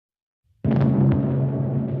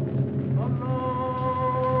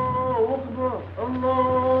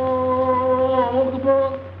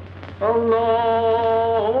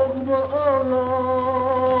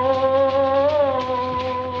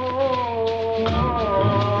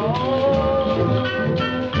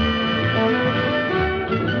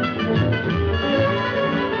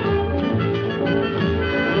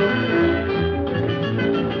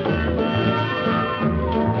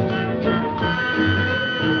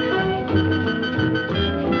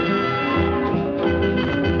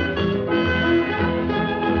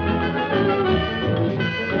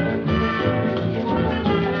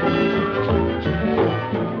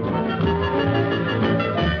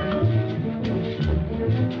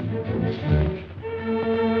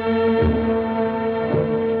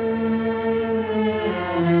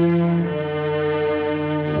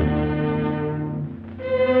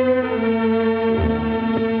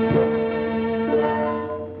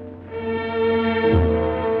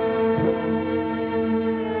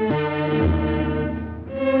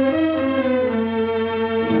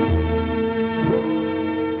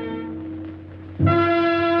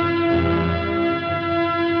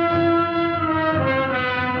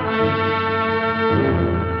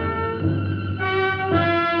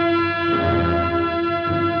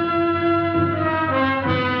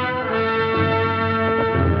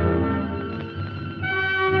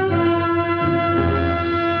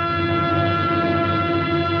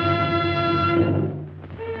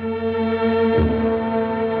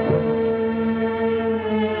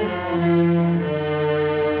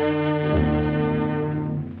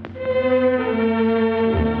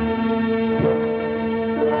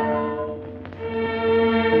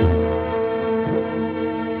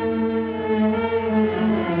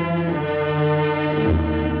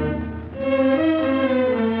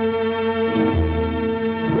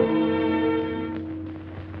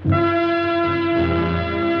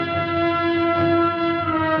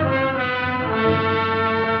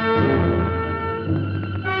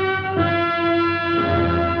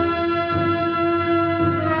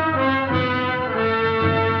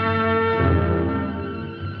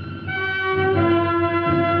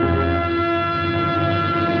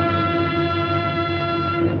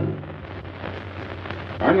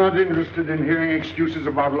not interested in hearing excuses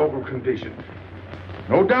about local conditions.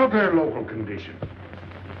 No doubt they're local conditions.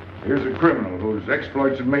 Here's a criminal whose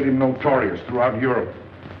exploits have made him notorious throughout Europe.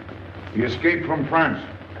 He escaped from France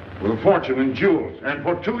with a fortune in jewels, and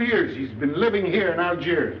for 2 years he's been living here in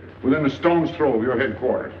Algiers, within a stone's throw of your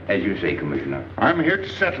headquarters. As you say, Commissioner. I'm here to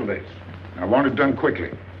settle this. I want it done quickly.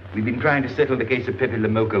 We've been trying to settle the case of Pepe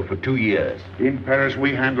Lemoko for 2 years. In Paris,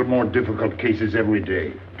 we handle more difficult cases every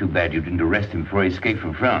day. Too bad you didn't arrest him before he escaped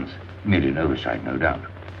from France. Merely an oversight, no doubt.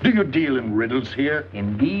 Do you deal in riddles here?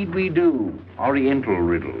 Indeed we do. Oriental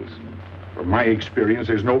riddles. From my experience,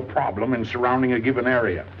 there's no problem in surrounding a given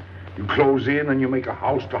area. You close in and you make a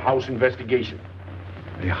house-to-house investigation.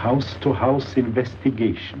 A house-to-house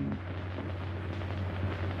investigation.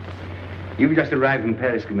 You've just arrived in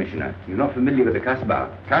Paris, Commissioner. You're not familiar with the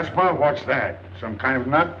Casbah. Casbah? What's that? Some kind of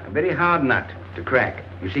nut? A very hard nut to crack.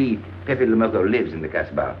 You see, Pepe Lemoko lives in the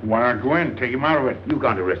Casbah. Why not go in? Take him out of it. You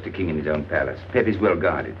can't arrest a king in his own palace. Pepe's well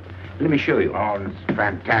guarded. Let me show you. Oh, it's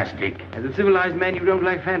fantastic. As a civilized man, you don't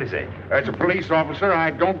like fantasy. As a police officer,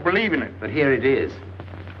 I don't believe in it. But here it is.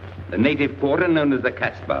 The native quarter known as the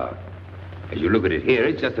Casbah. As you look at it here,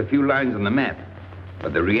 it's just a few lines on the map.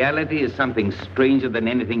 But the reality is something stranger than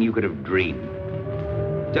anything you could have dreamed.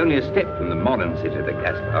 It's only a step from the modern city of the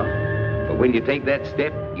Casbah. But when you take that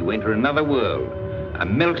step, you enter another world. A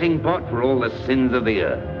melting pot for all the sins of the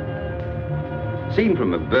earth. Seen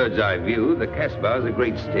from a bird's eye view, the Casbah is a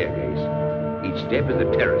great staircase. Each step is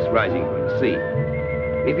a terrace rising from the sea.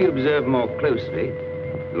 If you observe more closely,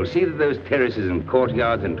 you'll see that those terraces and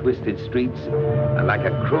courtyards and twisted streets are like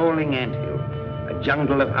a crawling anthill, a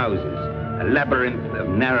jungle of houses, a labyrinth of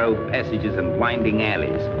narrow passages and winding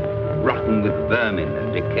alleys, rotten with vermin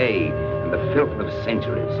and decay and the filth of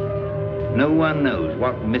centuries. No one knows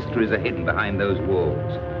what mysteries are hidden behind those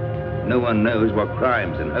walls. No one knows what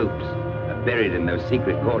crimes and hopes are buried in those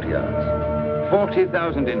secret courtyards.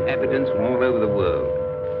 40,000 inhabitants from all over the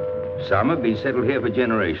world. Some have been settled here for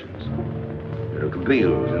generations. There are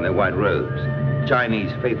Kabyles in their white robes,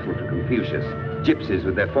 Chinese faithful to Confucius, gypsies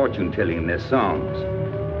with their fortune-telling and their songs.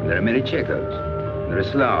 And there are many Checos. There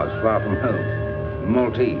are Slavs far from home,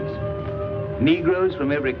 Maltese, Negroes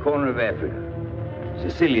from every corner of Africa,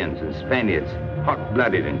 Sicilians and Spaniards,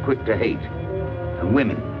 hot-blooded and quick to hate, and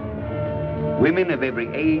women. Women of every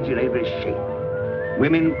age and every shape.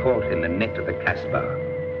 Women caught in the net of the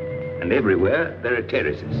Casbah. And everywhere there are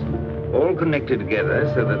terraces, all connected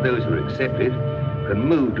together so that those who are accepted can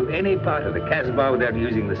move to any part of the Casbah without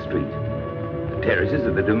using the street. The terraces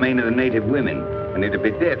are the domain of the native women, and it'd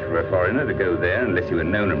be death for a foreigner to go there unless he were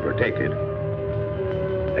known and protected.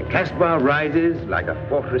 The Casbah rises like a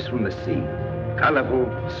fortress from the sea, colorful,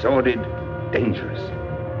 sordid, dangerous.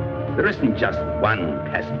 There isn't just one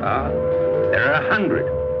Casbah. There are 100,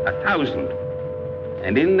 1,000.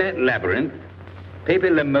 And in that labyrinth, Pepe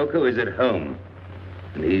Lemoko is at home.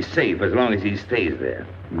 And he's safe as long as he stays there.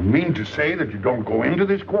 You mean to say that you don't go into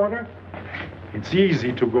this quarter? It's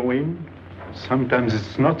easy to go in. Sometimes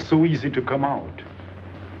it's not so easy to come out.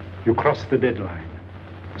 You cross the deadline.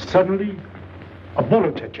 Suddenly, a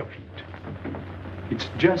bullet at your feet. It's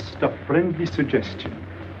just a friendly suggestion.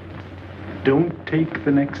 Don't take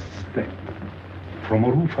the next step. From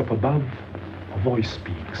a roof up above, a voice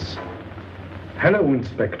speaks. Hello,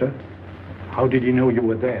 Inspector. How did he know you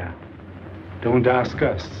were there? Don't ask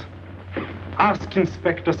us. Ask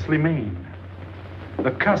Inspector Slimane.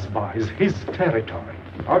 The Casbah is his territory.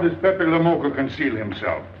 How does Pepe Lemoko conceal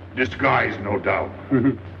himself? Disguise, no doubt.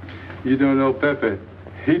 You don't know Pepe.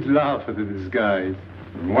 He'd laugh at the disguise.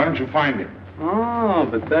 Why don't you find him? Oh,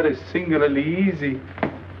 but that is singularly easy.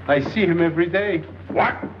 I see him every day.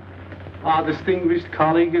 What? Our distinguished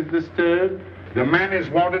colleague is disturbed. The man is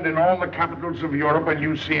wanted in all the capitals of Europe, and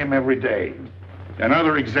you see him every day.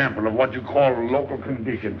 Another example of what you call local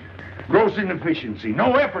conditions. Gross inefficiency,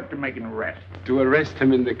 no effort to make an arrest. To arrest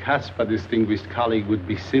him in the Casbah, distinguished colleague, would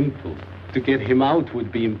be simple. To get him out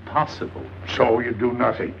would be impossible. So you do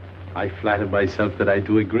nothing? I flatter myself that I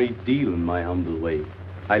do a great deal in my humble way.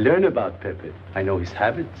 I learn about Pepe. I know his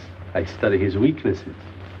habits. I study his weaknesses.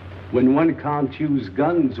 When one can't use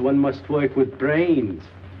guns, one must work with brains.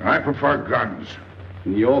 I prefer guns.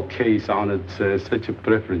 In your case, honored sir, such a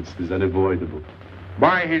preference is unavoidable.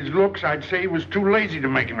 By his looks, I'd say he was too lazy to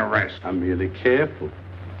make an arrest. I'm merely careful.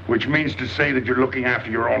 Which means to say that you're looking after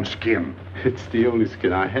your own skin. It's the only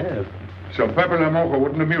skin I have. So Pepe Lemoko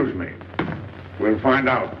wouldn't amuse me. We'll find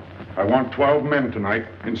out. I want 12 men tonight,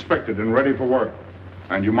 inspected and ready for work.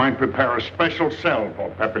 And you might prepare a special cell for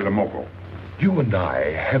Pepe Lemoko. You and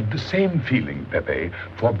I have the same feeling, Pepe,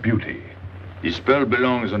 for beauty. This pearl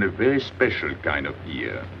belongs on a very special kind of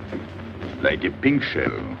ear. like a pink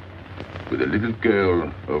shell, with a little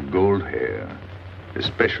curl of gold hair, a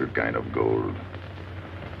special kind of gold.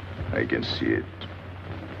 I can see it.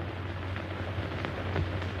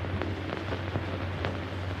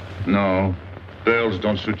 No, pearls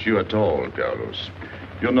don't suit you at all, Carlos.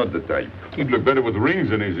 You're not the type. He'd look better with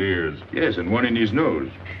rings in his ears. Yes, and one in his nose.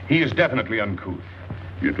 He is definitely uncouth.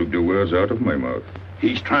 You took the words out of my mouth.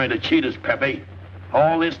 He's trying to cheat us, Pepe.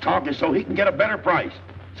 All this talk is so he can get a better price,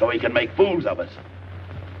 so he can make fools of us.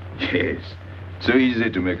 Yes, so easy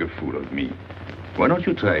to make a fool of me. Why don't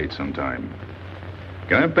you try it sometime?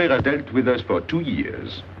 Grandpère has dealt with us for 2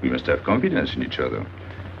 years. We must have confidence in each other.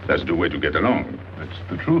 That's the way to get along. That's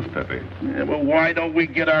the truth, Pepe. Yeah, well, why don't we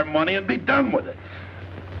get our money and be done with it?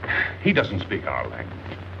 He doesn't speak our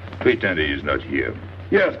language. Pretend he is not here.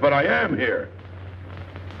 Yes, but I am here.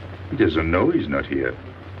 He doesn't know he's not here.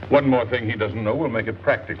 One more thing he doesn't know will make it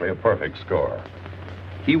practically a perfect score.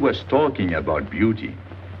 He was talking about beauty.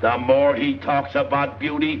 The more he talks about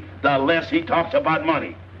beauty, the less he talks about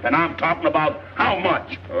money. And I'm talking about how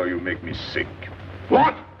much. Oh, you make me sick.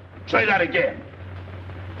 What? Say that again.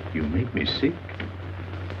 You make me sick?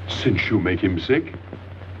 Since you make him sick?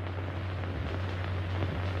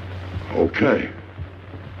 Okay.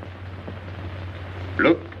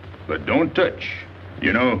 Look, but don't touch.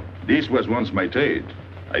 You know, this was once my trade.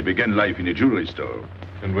 I began life in a jewelry store.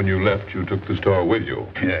 And when you left, you took the store with you.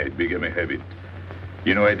 Yeah, it became a habit.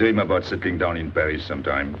 You know, I dream about settling down in Paris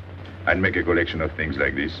sometime. I'd make a collection of things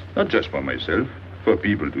like this. Not just for myself, for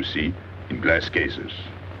people to see, in glass cases.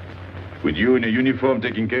 With you in a uniform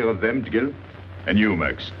taking care of them, Gil? And you,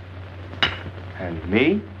 Max? And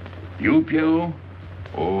me? You, Pierrot?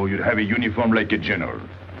 Oh, you'd have a uniform like a general.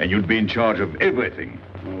 And you'd be in charge of everything.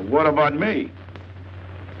 Well, what about me?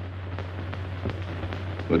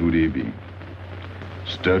 What would he be?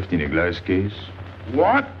 Stuffed in a glass case?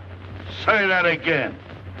 What? Say that again.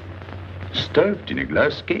 Stuffed in a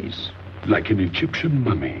glass case. Like an Egyptian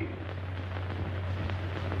mummy.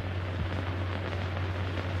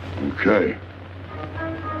 Okay.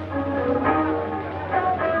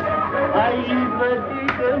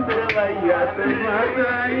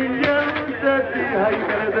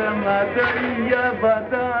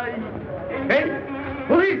 Hey!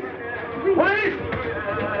 Police! Police!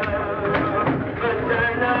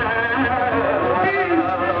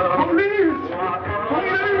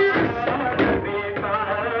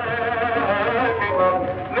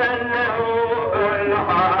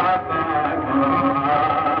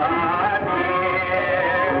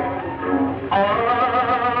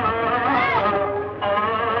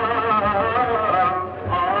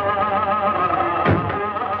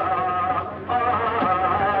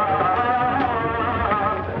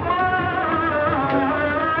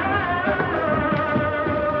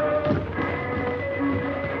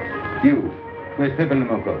 You, where's Pepe le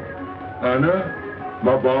Moco? Anna?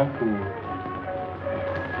 Baba?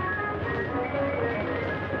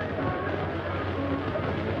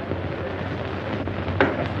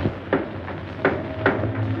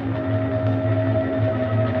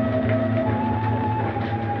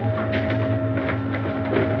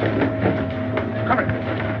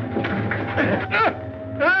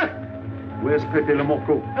 Where's Pepe le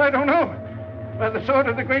Moco? I don't know. By the sword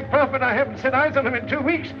of the great prophet, I haven't set eyes on him in 2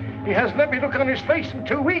 weeks. He hasn't let me look on his face in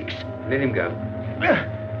 2 weeks. Let him go.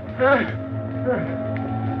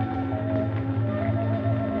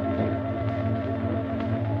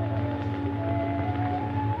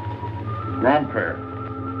 Grandpère.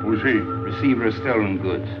 Who's he? Receiver of stolen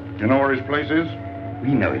goods. You know where his place is?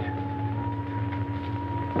 We know it.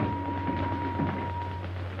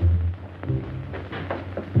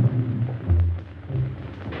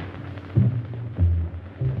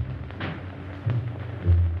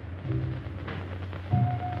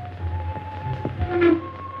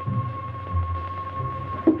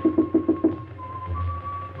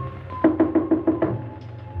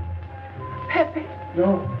 Pepe.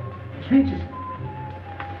 No. Strangers.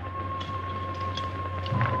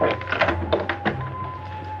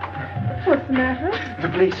 What's the matter? The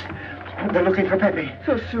police. They're looking for Pepe.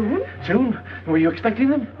 So soon? Soon? Were you expecting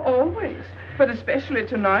them? Always. But especially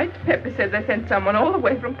tonight. Pepe said they sent someone all the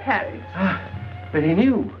way from Paris. Ah, but he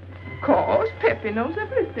knew. Of course, Pepe knows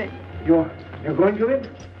everything. You're going to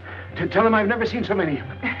him? To tell him I've never seen so many.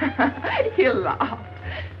 He'll laugh.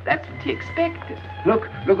 That's what he expected. Look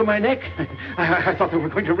at my neck. I thought they were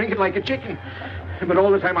going to wring it like a chicken. But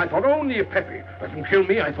all the time I thought only of Pepe. Let them kill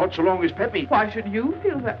me, I thought so long as Pepe. Why should you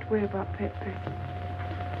feel that way about Pepe?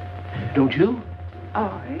 Don't you?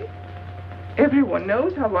 I? Everyone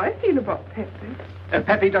knows how I feel about Pepe.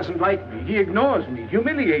 Pepe doesn't like me. He ignores me,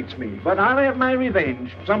 humiliates me. But I'll have my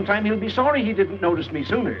revenge. Sometime he'll be sorry he didn't notice me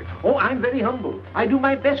sooner. Oh, I'm very humble. I do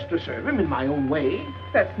my best to serve him in my own way.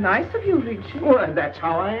 That's nice of you, Richard. Well, and that's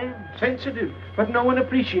how I am. Sensitive. But no one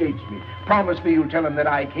appreciates me. Promise me you'll tell him that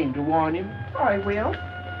I came to warn him. I will.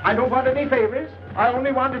 I don't want any favors. I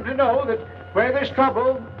only want him to know that where there's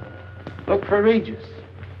trouble, look for Regis.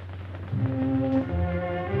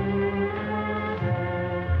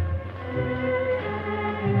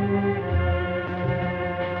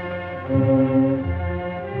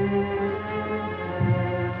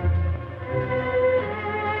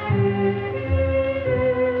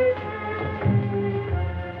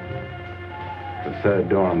 The third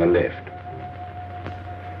door on the left.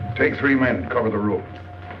 Take 3 men, cover the room.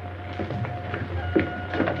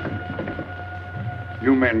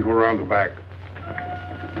 You men go around the back.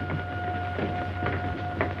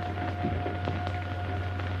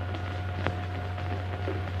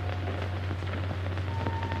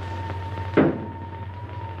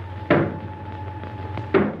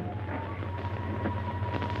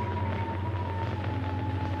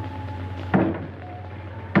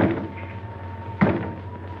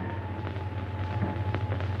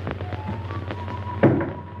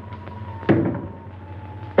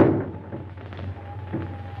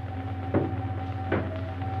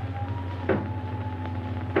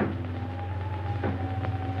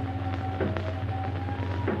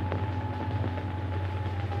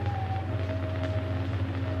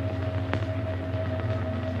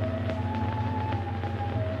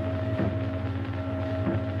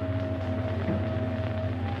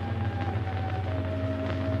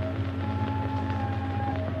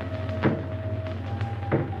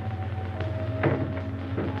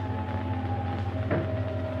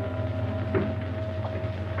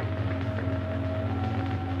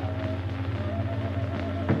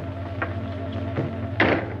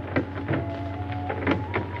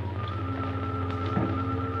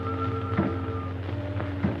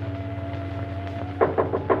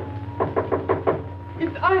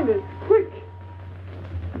 Quick!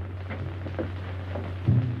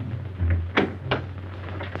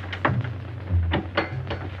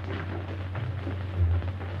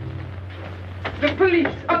 The police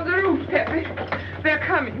on the roof, Pepe. They're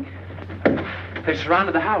coming. They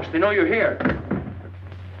surrounded the house. They know you're here.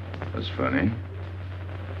 That's funny.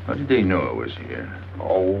 How did they know I was here?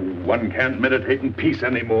 Oh, one can't meditate in peace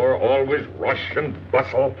anymore. Always rush and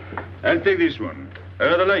bustle. I'll take this one. I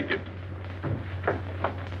rather like it.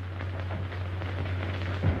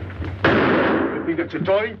 You think it's a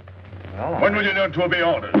toy? Oh. When will you learn to obey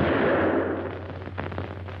orders?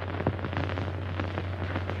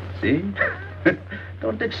 See?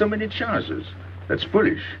 Don't take so many chances. That's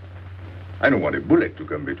foolish. I don't want a bullet to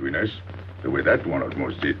come between us, the way that one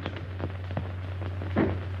almost did.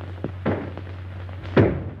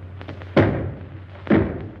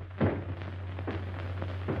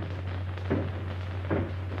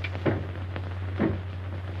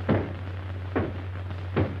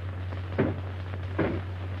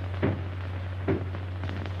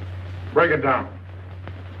 Break it down.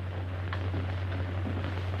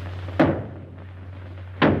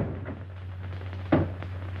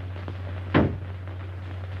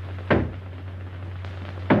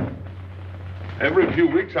 Every few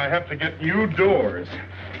weeks I have to get new doors.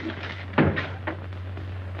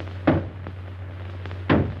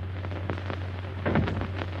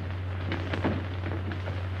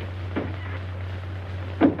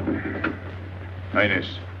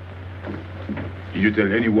 Highness, did you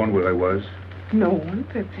tell anyone where I was? No one,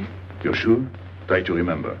 Pepe. You're sure? Try to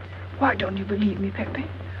remember. Why don't you believe me, Pepe?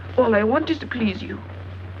 All I want is to please you.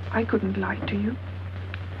 I couldn't lie to you.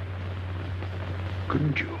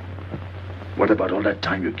 Couldn't you? What about all that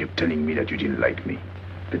time you kept telling me that you didn't like me?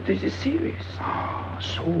 But this is serious. Ah,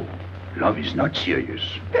 so love is not serious.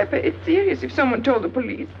 Pepe, it's serious if someone told the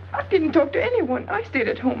police. I didn't talk to anyone. I stayed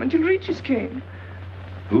at home until Regis came.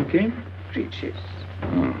 Who came? Regis.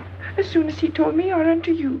 Oh. As soon as he told me, I ran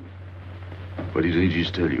to you. What did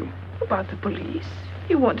Regis tell you? About the police.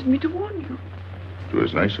 He wanted me to warn you. It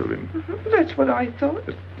was nice of him. That's what I thought.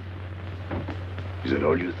 Is that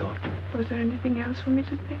all you thought? Was there anything else for me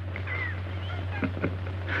to think?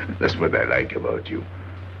 That's what I like about you.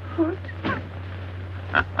 What?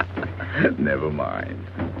 Never mind.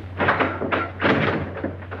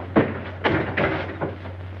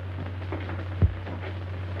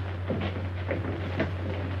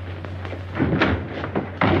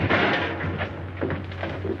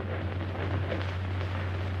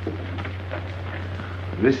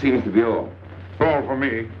 This seems to be all. All for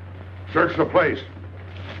me. Search the place.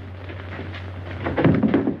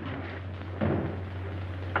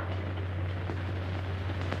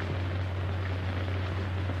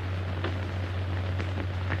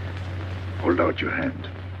 out your hand.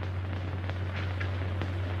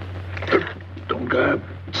 Don't grab.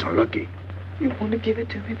 It's unlucky. You want to give it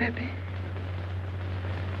to me, Pepe?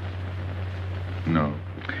 No.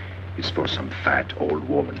 It's for some fat old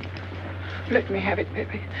woman. Let me have it,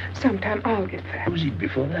 Pepe. Sometime I'll get fat. Use it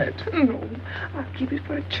before that. No, I'll keep it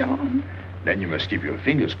for a charm. Then you must keep your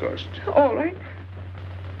fingers crossed. All right.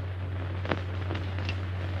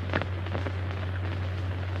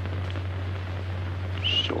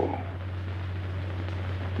 So.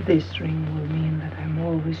 This ring will mean that I'm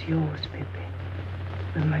always yours, Pepe.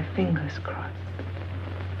 With my fingers crossed.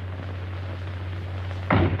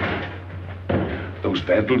 Those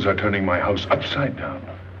vandals are turning my house upside down.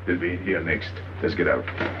 They'll be here next. Let's get out.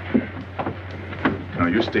 Now,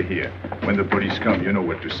 you stay here. When the police come, you know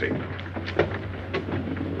what to say.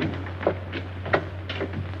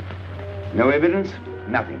 No evidence?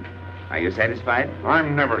 Nothing. Are you satisfied?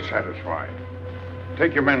 I'm never satisfied.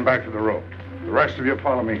 Take your men back to the road. The rest of you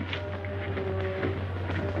follow me.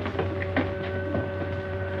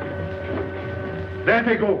 There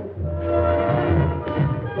they go.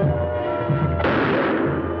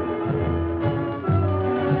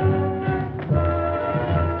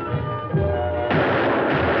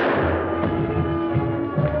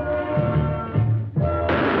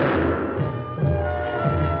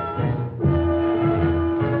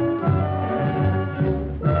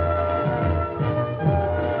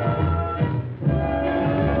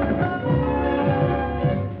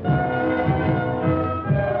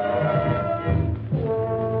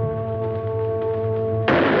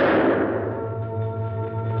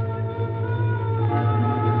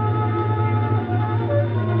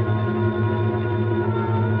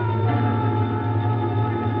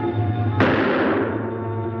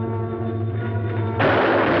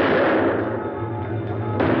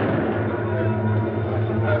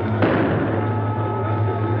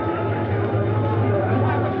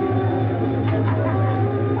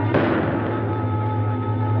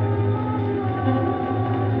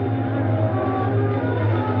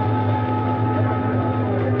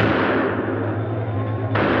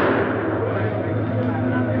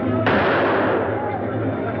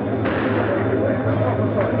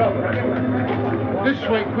 This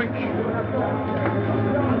way, quick.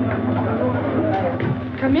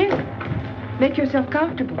 Come in. Make yourself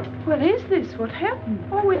comfortable. What is this? What happened?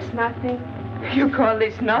 Oh, it's nothing. You call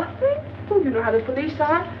this nothing? Oh, you know how the police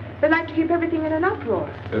are. They like to keep everything in an uproar.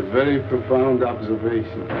 A very profound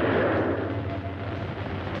observation.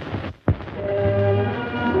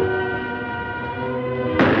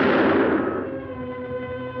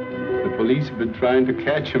 The police have been trying to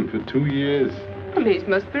catch him for 2 years. Police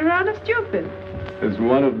must be rather stupid. As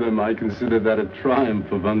one of them, I consider that a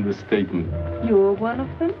triumph of understatement. You're one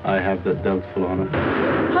of them? I have that doubtful honor.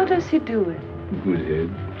 How does he do it? Good head.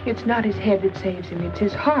 It's not his head that saves him, it's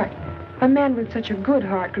his heart. A man with such a good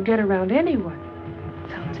heart could get around anyone.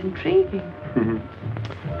 Sounds intriguing.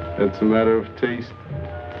 That's a matter of taste.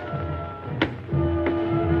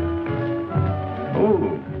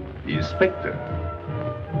 Oh, the inspector.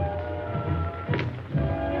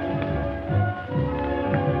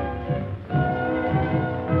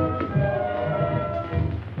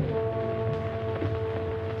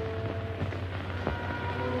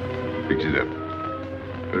 Fix it up.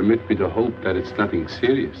 Permit me to hope that it's nothing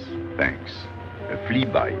serious. Thanks. A flea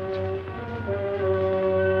bite.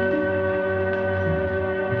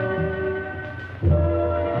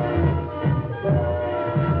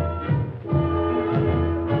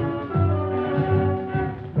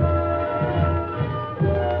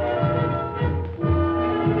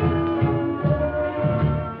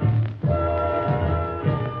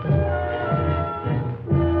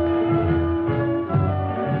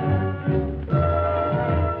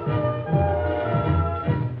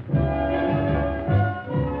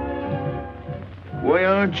 Why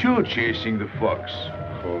aren't you chasing the fox?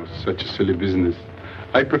 Oh, such a silly business.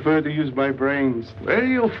 I prefer to use my brains. Well,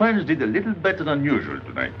 your friends did a little better than usual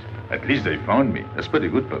tonight. At least they found me. That's pretty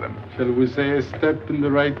good for them. Shall we say a step in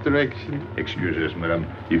the right direction? Excuse us, madam,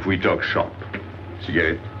 if we talk shop.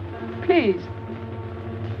 Cigarette? Please.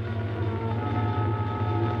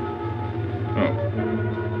 Oh.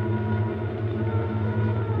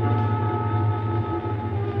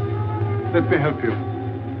 Let me help you.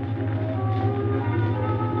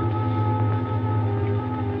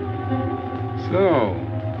 So,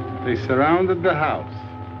 they surrounded the house.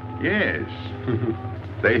 Yes.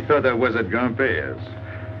 They thought I was at Grandpère's.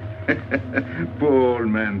 Poor old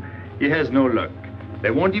man. He has no luck. They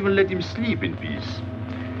won't even let him sleep in peace.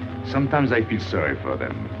 Sometimes I feel sorry for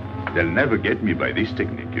them. They'll never get me by this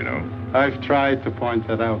technique, you know. I've tried to point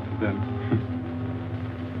that out to them.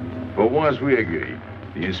 For once we agree,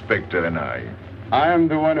 the inspector and I. I am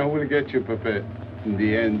the one who will get you, Pepe, in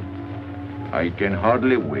the end. I can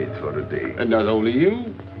hardly wait for the day. And not only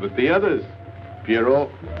you, but the others. Piero,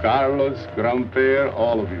 Carlos, Grandpere,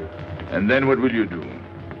 all of you. And then what will you do?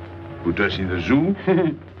 Put us in the zoo?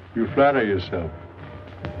 You flatter yourself.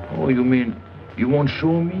 Oh, you mean you won't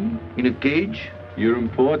show me in a cage? You're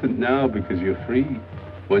important now because you're free.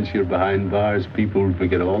 Once you're behind bars, people will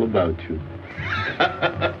forget all about you.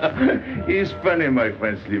 He's funny, my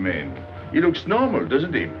friend Slimane. He looks normal,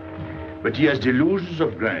 doesn't he? But he has delusions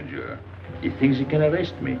of grandeur. He thinks he can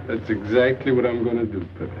arrest me. That's exactly what I'm going to do,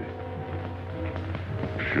 Pepe.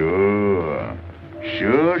 Sure.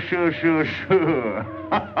 Sure.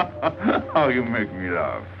 How you make me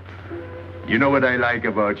laugh. You know what I like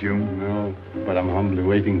about you? No, but I'm humbly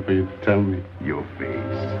waiting for you to tell me. Your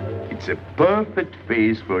face. It's a perfect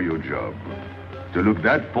face for your job. To look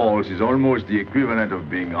that false is almost the equivalent of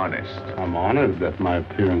being honest. I'm honored that my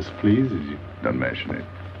appearance pleases you. Don't mention it.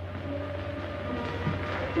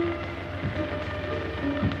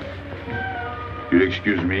 You'll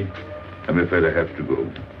excuse me. I'm afraid I have to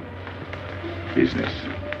go. Business.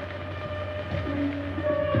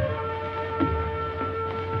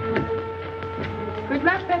 Good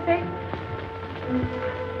luck, Pepe.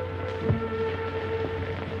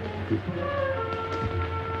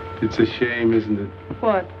 It's a shame, isn't it?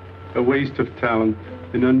 What? A waste of talent,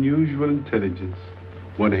 an unusual intelligence.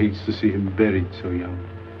 One hates to see him buried so young.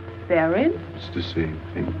 Buried? It's the same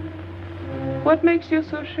thing. What makes you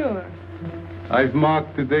so sure? I've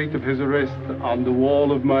marked the date of his arrest on the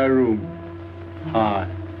wall of my room. High,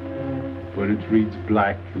 where it reads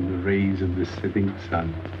black in the rays of the setting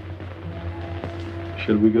sun.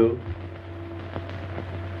 Shall we go?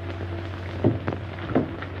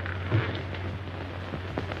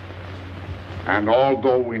 And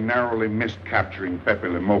although we narrowly missed capturing Pepe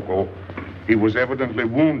Lemoco, he was evidently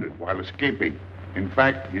wounded while escaping. In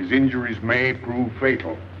fact, his injuries may prove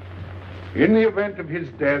fatal. In the event of his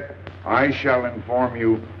death, I shall inform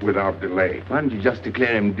you without delay. Why don't you just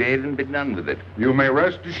declare him dead and be done with it? You may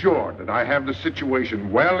rest assured that I have the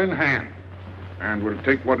situation well in hand and will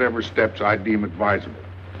take whatever steps I deem advisable.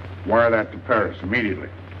 Wire that to Paris immediately.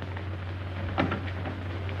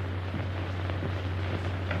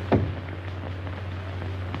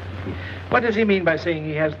 What does he mean by saying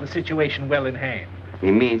he has the situation well in hand? He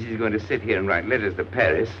means he's going to sit here and write letters to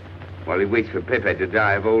Paris while he waits for Pepe to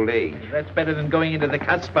die of old age. That's better than going into the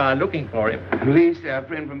Casbah looking for him. At least our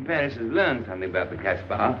friend from Paris has learned something about the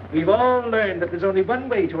Casbah. We've all learned that there's only one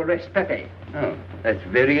way to arrest Pepe. Oh, that's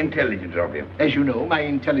very intelligent of you. As you know, my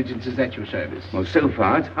intelligence is at your service. Well, so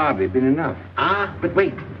far, it's hardly been enough. Ah, but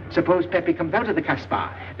wait. Suppose Pepe comes out of the Casbah.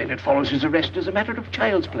 Then it follows his arrest as a matter of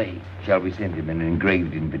child's play. Shall we send him an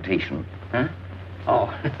engraved invitation? Huh?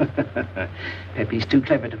 Oh, Pepe's too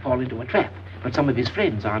clever to fall into a trap, but some of his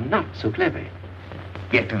friends are not so clever.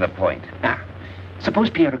 Get to the point. Now,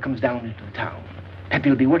 suppose Piero comes down into the town. Pepe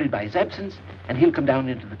will be worried by his absence, and he'll come down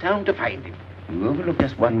into the town to find him. You overlook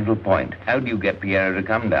just one little point. How do you get Piero to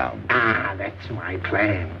come down? Ah, that's my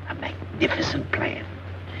plan. A magnificent plan.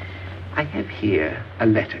 I have here a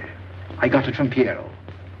letter. I got it from Piero,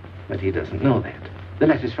 but he doesn't know that. The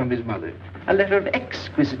letter's from his mother. A letter of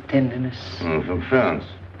exquisite tenderness. Oh, from France.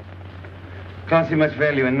 Can't see much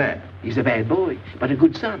value in that. He's a bad boy, but a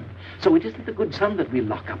good son. So it isn't the good son that we'll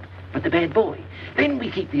lock up, but the bad boy. Then we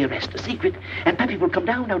keep the arrest a secret, and Pepe will come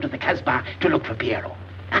down out of the Casbah to look for Piero.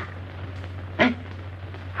 Huh? Huh?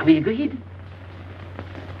 Are we agreed?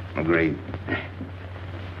 Agreed.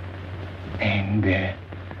 And,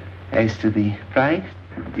 as to the prize?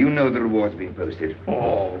 You know the reward's been posted.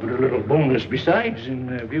 Oh, but a little bonus besides,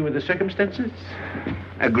 in view of the circumstances.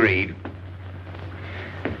 Agreed.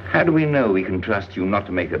 How do we know we can trust you not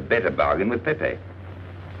to make a better bargain with Pepe?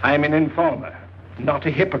 I'm an informer, not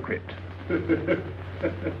a hypocrite.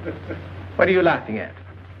 What are you laughing at?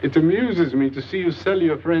 It amuses me to see you sell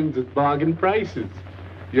your friends at bargain prices.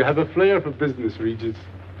 You have a flair for business, Regis.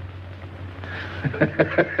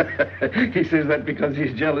 He says that because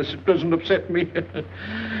he's jealous. It doesn't upset me.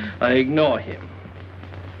 I ignore him.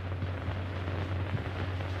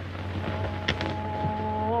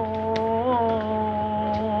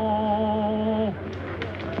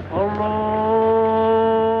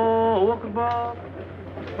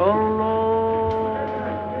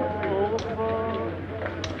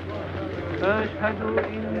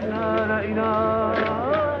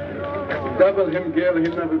 Double him, girl,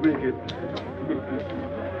 he'll never make it.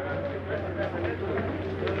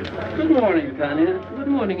 Good morning, Tanya. Good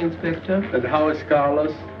morning, Inspector. And how is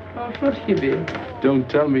Carlos? Oh, should he be? Don't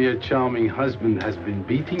tell me your charming husband has been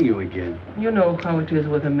beating you again. You know how it is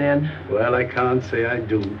with a man. Well, I can't say I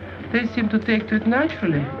do. They seem to take to it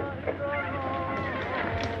naturally.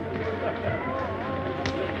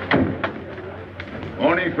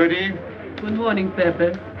 Morning, Freddie. Good morning,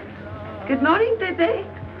 Pepe. Good morning, Pepe.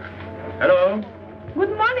 Hello.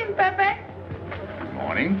 Good morning, Pepe.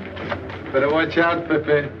 Morning. Better watch out,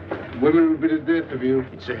 Pepe. Women will be the death of you.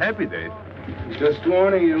 It's a happy day. Just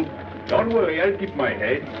warning you. Don't worry, I'll keep my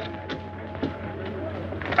head.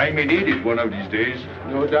 I may need it one of these days.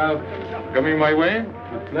 No doubt. Coming my way?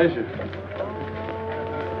 With pleasure.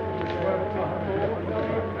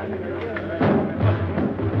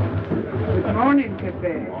 Good morning,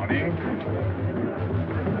 Pepe. Morning.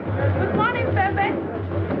 Good morning, Pepe.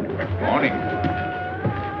 Morning.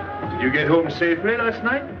 Did you get home safely last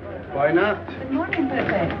night? Why not? Good morning,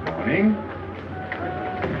 Pepe. Morning.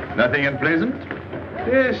 Nothing unpleasant?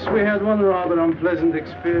 Yes, we had one rather unpleasant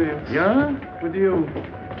experience. Yeah? With you.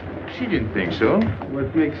 She didn't think so.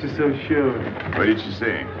 What makes you so sure? What did she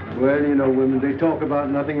say? Well, you know, women, they talk about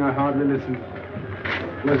nothing. I hardly listen.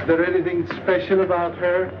 Was there anything special about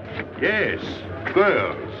her? Yes,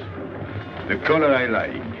 pearls. The color I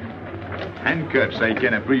like. Handcuffs I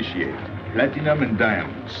can appreciate. Platinum and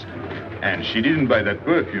diamonds. And she didn't buy that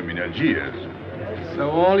perfume in Algiers. So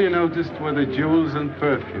all you noticed were the jewels and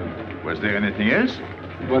perfume. Was there anything else?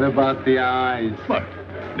 What about the eyes? What?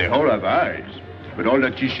 They all have eyes. But all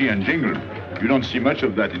that chichi and jingle, you don't see much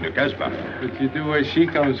of that in the Casbah. But you do where she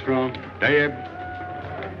comes from. Tayyib.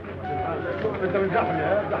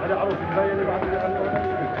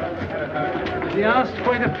 She asked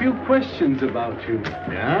quite a few questions about you.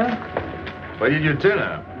 Yeah? What did you tell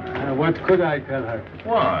her? What could I tell her?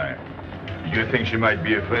 Why? Did you think she might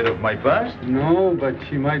be afraid of my past? No, but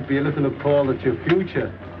she might be a little appalled at your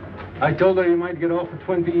future. I told her you might get off for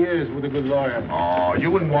 20 years with a good lawyer. Oh, you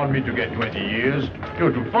wouldn't want me to get 20 years.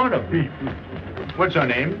 You're too fond of me. What's her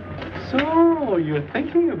name? So, you're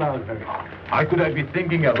thinking about her. How could I be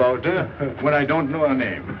thinking about her when I don't know her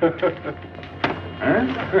name? Huh?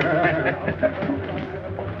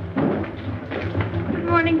 Good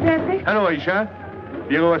morning, Pepe. Hello, Aisha.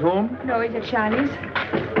 Piero at home? No, he's at Shani's.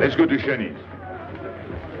 Let's go to Shani's.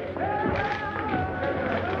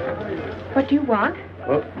 What do you want?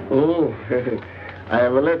 Oh, I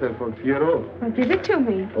have a letter for Piero. Well, give it to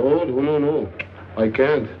me. Oh, no. I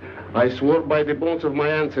can't. I swore by the bones of my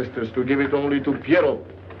ancestors to give it only to Piero.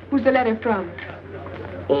 Who's the letter from?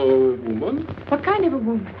 Oh, woman? What kind of a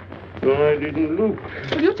woman? No, I didn't look.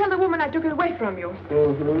 Will you tell the woman I took it away from you?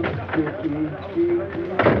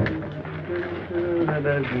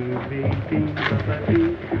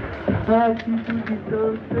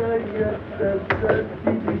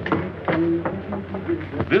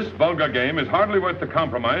 This vulgar game is hardly worth the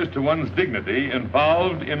compromise to one's dignity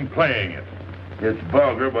involved in playing it. It's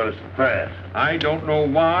vulgar, but it's fast. I don't know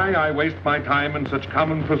why I waste my time in such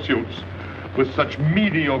common pursuits with such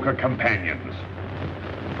mediocre companions.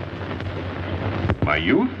 My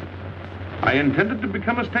youth, I intended to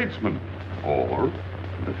become a statesman or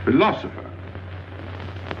a philosopher.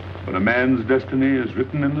 But a man's destiny is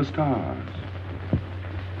written in the stars.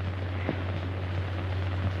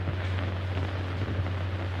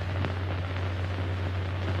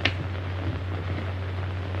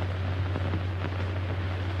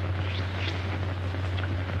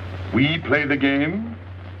 We play the game,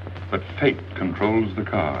 but fate controls the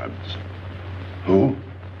cards. Who?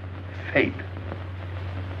 Fate.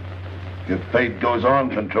 If fate goes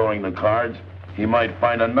on controlling the cards, he might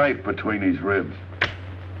find a knife between his ribs.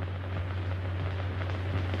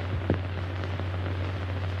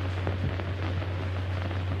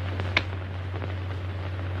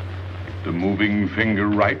 The moving finger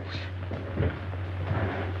writes,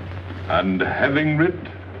 and having writ,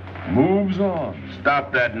 moves on.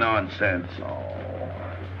 Stop that nonsense. Oh,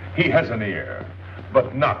 he has an ear,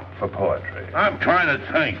 but not for poetry. I'm trying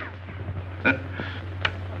to think.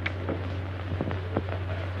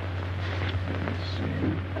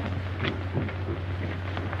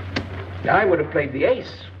 I would have played the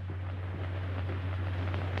ace.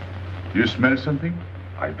 You smell something?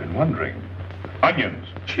 I've been wondering. Onions.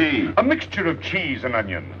 Cheese. A mixture of cheese and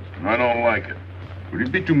onions. I don't like it. Would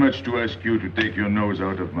it be too much to ask you to take your nose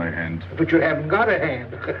out of my hand? But you haven't got a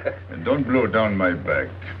hand. And don't blow down my back.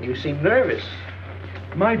 You seem nervous.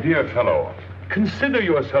 My dear fellow, consider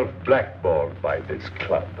yourself blackballed by this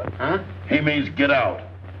club. Huh? He means get out.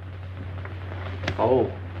 Oh.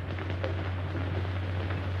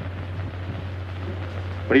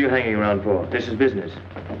 What are you hanging around for? This is business.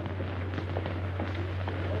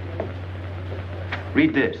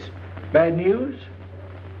 Read this. Bad news?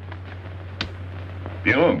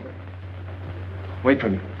 Pierrot. Wait for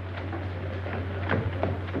me.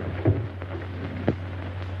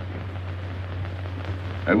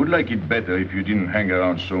 I would like it better if you didn't hang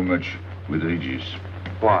around so much with Regis.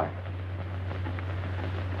 Why?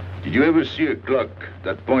 Did you ever see a clock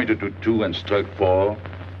that pointed to 2 and struck 4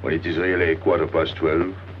 when it is really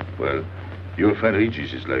 12:15? Well, your friend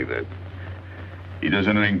Regis is like that. He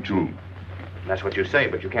doesn't ring 2. That's what you say,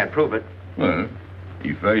 but you can't prove it. Well,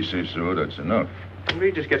 if I say so, that's enough.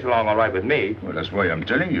 Regis gets along all right with me. Well, that's why I'm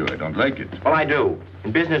telling you I don't like it. Well, I do.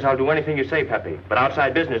 In business, I'll do anything you say, Pepe. But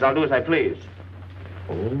outside business, I'll do as I please.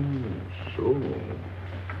 Oh, so.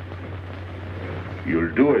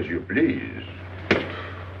 You'll do as you please.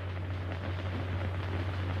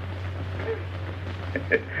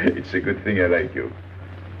 It's a good thing I like you.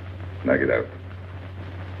 Knock it out.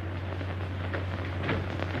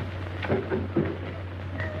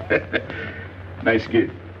 Nice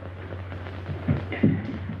kid.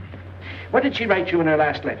 What did she write you in her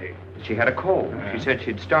last letter? She had a cold. She said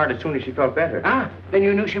she'd start as soon as she felt better. Ah, then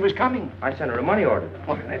you knew she was coming. I sent her a money order.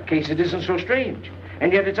 Well, in that case, it isn't so strange.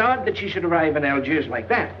 And yet it's odd that she should arrive in Algiers like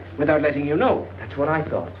that without letting you know. That's what I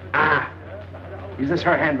thought. Ah, is this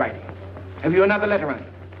her handwriting? Have you another letter on it?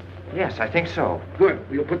 Yes, I think so. Good.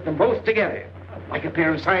 We'll put them both together, like a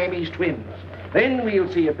pair of Siamese twins. Then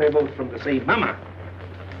we'll see if they're both from the same mama.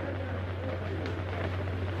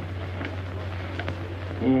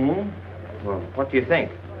 Well, what do you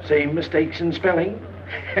think? Same mistakes in spelling.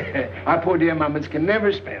 Our poor dear mamas can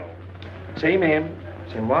never spell. Same M.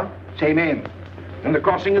 Same what? Same M. And the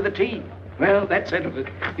crossing of the T. Well, that settles it.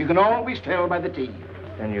 You can always tell by the T.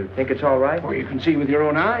 Then you think it's all right? Or you can see with your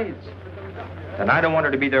own eyes. Then I don't want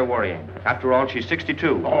her to be there worrying. After all, she's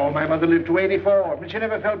 62. Oh, my mother lived to 84, but she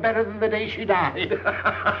never felt better than the day she died.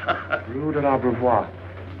 Rue de l'Abreuvoir.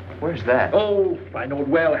 Where's that? Oh, I know it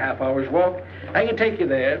well, half hour's walk. I can take you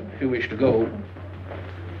there if you wish to go.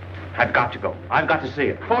 I've got to go. I've got to see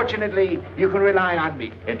it. Fortunately, you can rely on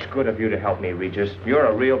me. It's good of you to help me, Regis. You're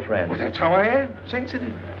a real friend. Well, that's how I am.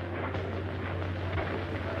 Sensitive.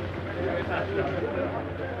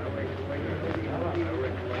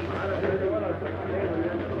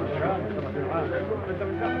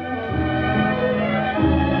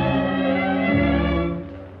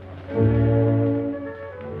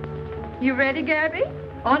 You ready, Gabby?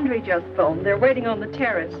 Andre just phoned. They're waiting on the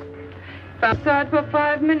terrace. Outside for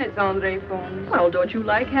 5 minutes, Andre phones. Well, don't you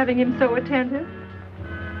like having him so attentive?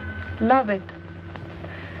 Love it.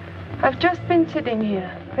 I've just been sitting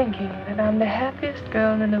here thinking that I'm the happiest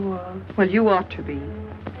girl in the world. Well, you ought to be.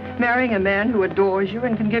 Marrying a man who adores you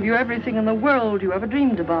and can give you everything in the world you ever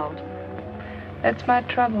dreamed about. That's my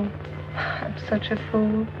trouble. I'm such a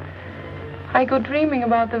fool. I go dreaming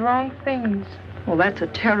about the wrong things. Well, that's a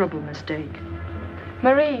terrible mistake.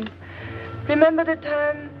 Marie, remember the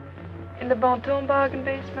time in the Bonton bargain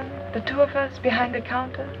basement? The two of us behind the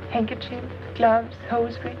counter, handkerchiefs, gloves,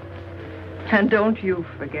 hosiery. And don't you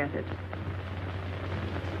forget it.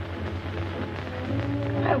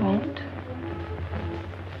 I won't.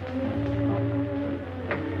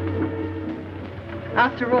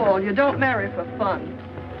 After all, you don't marry for fun.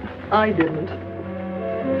 I didn't.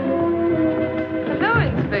 Hello,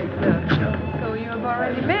 Inspector. So you have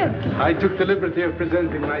already met. I took the liberty of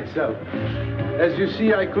presenting myself. As you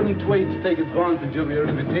see, I couldn't wait to take advantage of your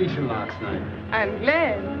invitation last night. I'm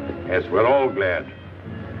glad. Yes, we're all glad.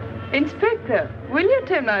 Inspector, will you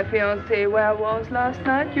tell my fiancé where I was last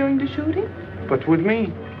night during the shooting? But with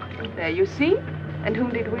me, There you see. And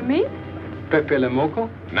whom did we meet? Pepe Le Moco?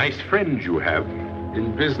 Nice friends you have.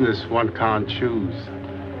 In business, one can't choose.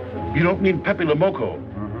 You don't mean Pepe Le Moco,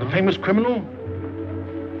 the famous criminal?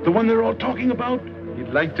 The one they're all talking about?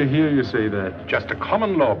 he'd like to hear you say that. Just a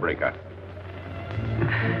common lawbreaker.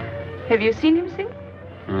 Have you seen him sing?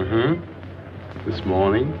 Mm-hmm. This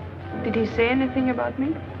morning? Did he say anything about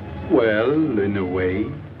me? Well, in a way.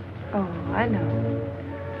 Oh, I know.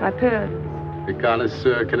 My pearls. A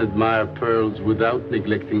connoisseur can admire pearls without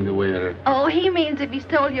neglecting the wearer. Oh, he means if he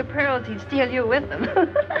stole your pearls, he'd steal you with them.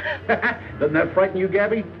 Doesn't that frighten you,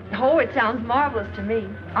 Gabby? Oh, it sounds marvelous to me.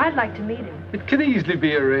 I'd like to meet him. It can easily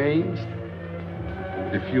be arranged.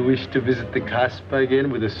 If you wish to visit the Casbah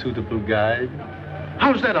again with a suitable guide.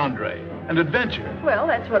 How's that, Andre? An adventure? Well,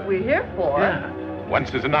 that's what we're here for. Yeah.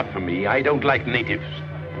 Once is enough for me. I don't like natives.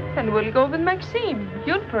 And we'll go with Maxime.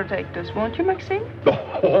 You'll protect us, won't you, Maxime?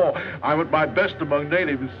 Oh, I'm at my best among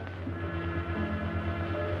natives.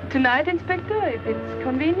 Tonight, Inspector, if it's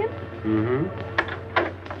convenient. Mm-hmm.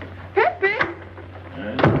 Pepe!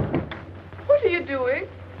 What are you doing?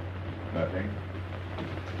 Nothing.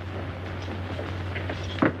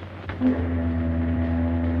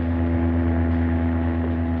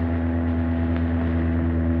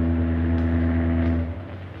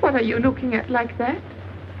 What are you looking at like that?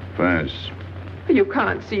 France. You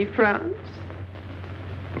can't see France.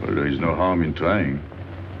 Well, there is no harm in trying.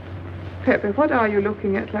 Pepe, what are you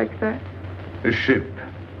looking at like that? A ship.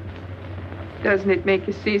 Doesn't it make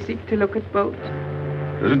you seasick to look at boats?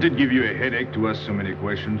 Doesn't it give you a headache to ask so many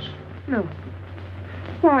questions? No.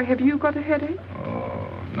 Why, have you got a headache? Oh,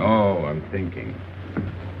 no, I'm thinking.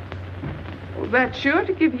 Well, that's sure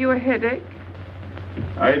to give you a headache.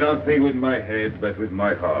 I don't think with my head, but with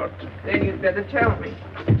my heart. Then you'd better tell me.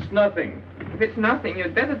 It's nothing. If it's nothing,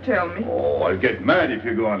 you'd better tell me. Oh, I'll get mad if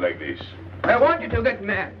you go on like this. I want you to get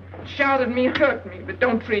mad. Shout at me, hurt me, but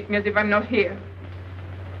don't treat me as if I'm not here.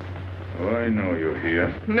 Oh, I know you're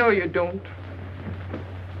here. No, you don't.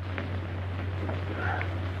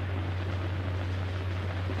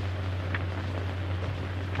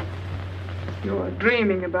 You're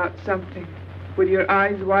dreaming about something with your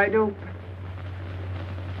eyes wide open.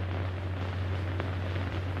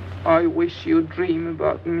 I wish you'd dream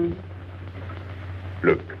about me.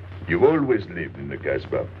 Look, you've always lived in the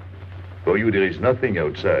Casbah. For you, there is nothing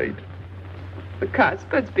outside. The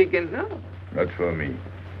Casbah's big enough. Not for me.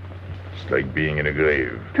 It's like being in a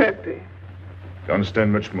grave. Pepe, Can't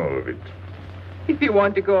stand much more of it. if you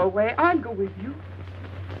want to go away, I'll go with you.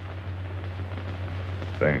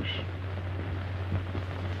 Thanks.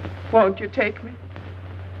 Won't you take me?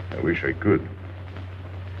 I wish I could.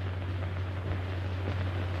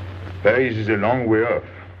 Paris is a long way off.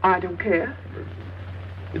 I don't care.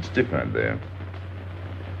 It's different there.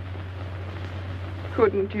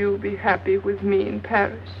 Couldn't you be happy with me in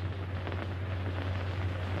Paris?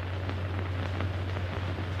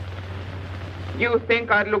 You think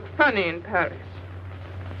I'd look funny in Paris?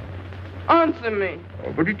 Answer me.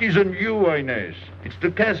 Oh, but it isn't you, Inez. It's the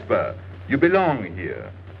Casbah. You belong here.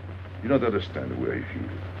 You don't understand the way I feel.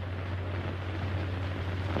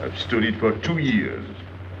 I've stood it for 2 years.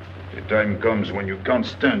 The time comes when you can't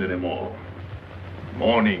stand anymore.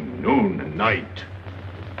 Morning, noon, and night.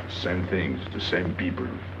 Same things, the same people.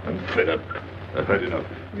 I'm fed up. I've had enough.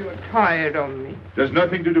 You're tired of me. There's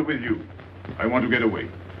nothing to do with you. I want to get away.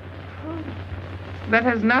 That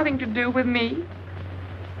has nothing to do with me.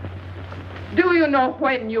 Do you know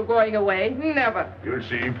when you're going away? Never. You'll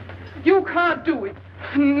see. You can't do it.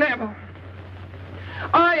 Never.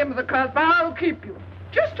 I am the Casbah. I'll keep you.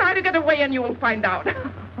 Just try to get away and you'll find out.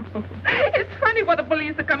 It's funny what the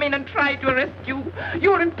police have come in and tried to arrest you.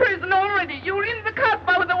 You're in prison already. You're in the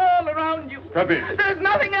Casbah with a wall around you. Stop it. There's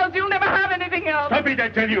nothing else. You'll never have anything else. Stop it, I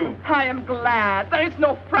tell you. I am glad. There is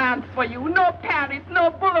no France for you. No Paris. No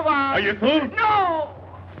Boulevard. Are you through? No.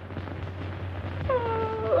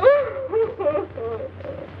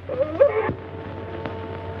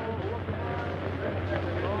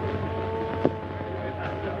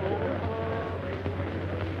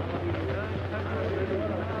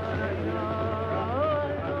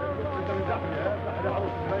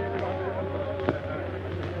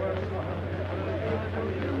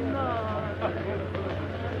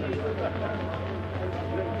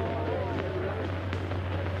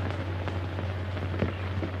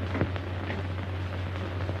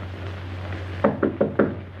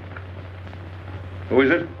 Who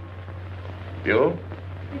is it? You?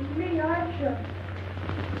 It's me, Archer.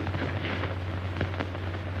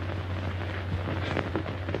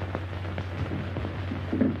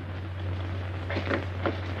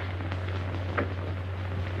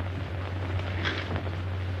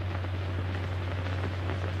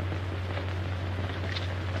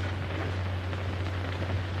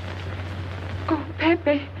 Oh,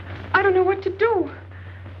 Pepe, I don't know what to do.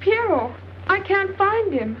 Piero, I can't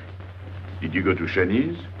find him. Did you go to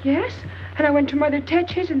Chinese? Yes, and I went to Mother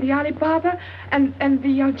Tetch's and the Alibaba and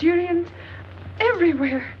the Algerians.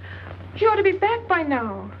 Everywhere. He ought to be back by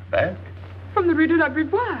now. Back? From the Rue de la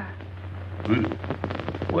Brivoire.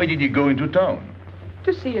 Why did he go into town?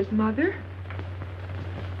 To see his mother.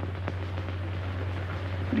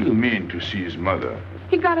 What do you mean, to see his mother?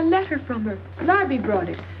 He got a letter from her. Larby brought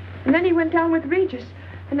it. And then he went down with Regis.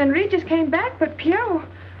 And then Regis came back, but Piero...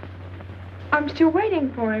 I'm still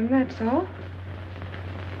waiting for him, that's all.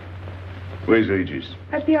 Where's Regis?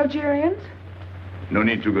 At the Algerians. No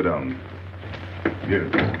need to go down. Here,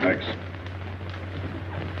 Max.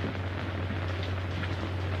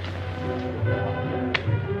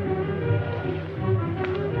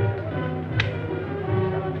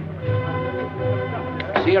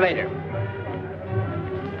 See you later.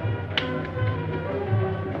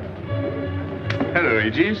 Hello,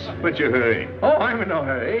 Regis. What's your hurry? Oh, I'm in no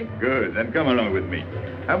hurry. Good, then come along with me.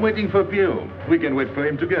 I'm waiting for Piero. We can wait for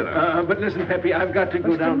him together. But listen, Pepe, I've got to go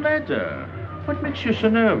What's down. the matter? What makes you so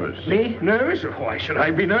nervous? Me? Nervous? Why should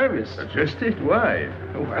I be nervous? Just it. Why?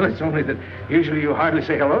 Well, it's only that usually you hardly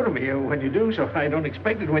say hello to me when you do, so I don't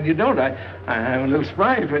expect it when you don't. I'm a little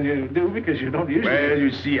surprised when you do because you don't usually. Well,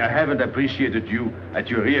 you see, I haven't appreciated you at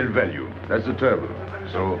your real value. That's the trouble.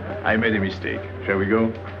 So I made a mistake. Shall we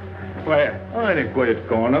go? Where? Oh, in a quiet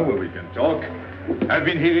corner where we can talk. I've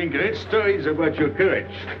been hearing great stories about your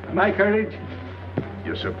courage. My courage?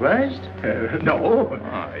 You're surprised? No.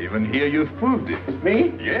 I even hear you've proved it.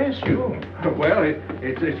 Me? Yes, you. Well,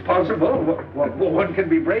 it's possible. One can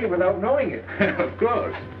be brave without knowing it. Of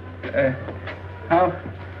course.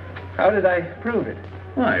 How did I prove it?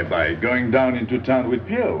 Why, by going down into town with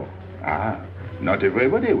Pierrot. Not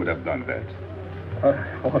everybody would have done that.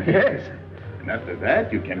 Oh, yes. And after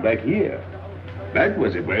that, you came back here. That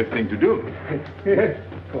was a brave thing to do. Yes,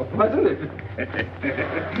 wasn't it?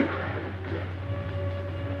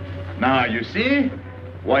 Now, you see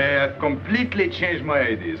why I have completely changed my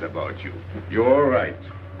ideas about you. You're right.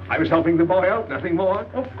 I was helping the boy out, nothing more.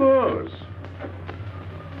 Of course.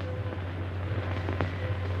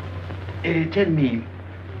 Tell me,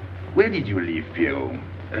 where did you leave Pierrot?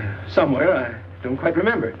 Somewhere, I don't quite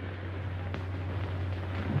remember.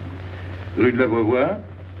 Rue de la Beauvoir?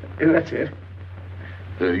 That's it.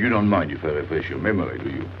 You don't mind if I refresh your memory, do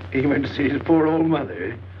you? He went to see his poor old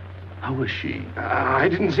mother. How was she? I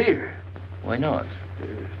didn't see her. Why not?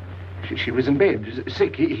 She was in bed,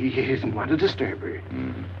 sick. He didn't want to disturb her.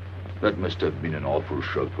 That must have been an awful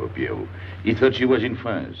shock for Pierrot. He thought she was in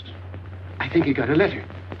France. I think he got a letter.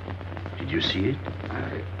 Did you see it?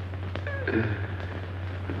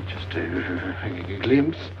 Just a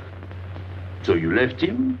glimpse. So you left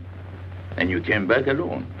him, and you came back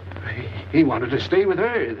alone? He wanted to stay with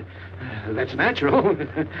her. That's natural.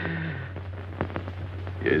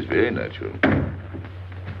 Yes, very natural.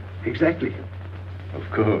 Exactly. Of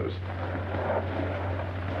course.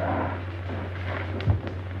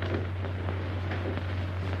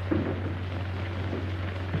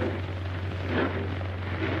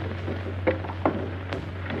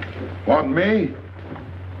 Want me?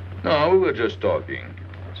 No, we were just talking.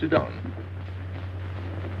 Sit down.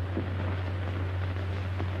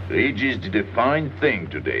 Regis did a fine thing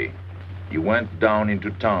today. He went down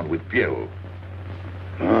into town with Pierrot.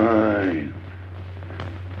 Fine.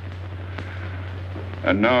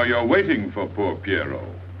 And now you're waiting for poor Pierrot.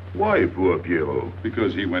 Why poor Pierrot?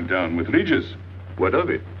 Because he went down with Regis. What of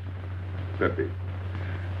it? Pepe,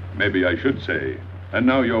 maybe I should say, and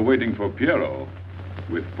now you're waiting for Pierrot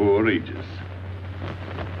with poor Regis.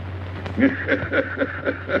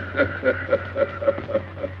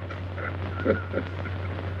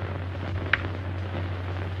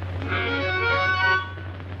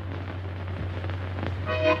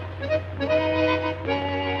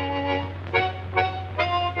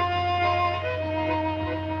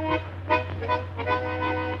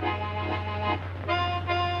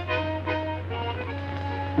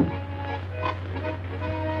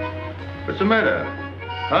 What's the matter?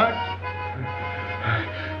 Hot?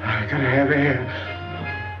 I gotta have air.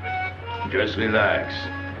 Just relax.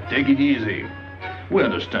 Take it easy. We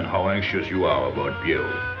understand how anxious you are about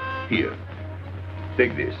Pierrot. Here,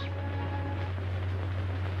 take this.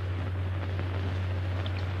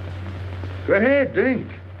 Go ahead, drink.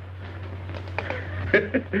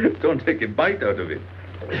 Don't take a bite out of it.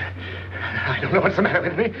 I don't know what's the matter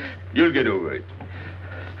with me. You'll get over it.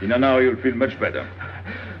 In an hour, you'll feel much better.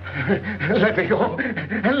 Let me go.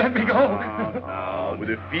 Let me go. Now, with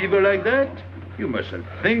a fever like that, you mustn't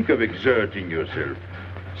think of exerting yourself.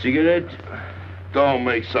 Cigarette? Don't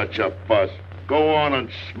make such a fuss. Go on and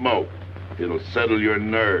smoke. It'll settle your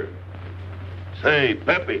nerve. Say,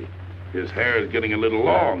 Pepe, his hair is getting a little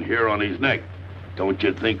long here on his neck. Don't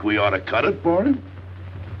you think we ought to cut it for him?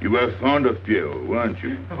 You were fond of Pierrot, weren't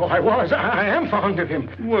you? Oh, I was. I am fond of him.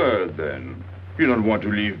 Well, then, you don't want to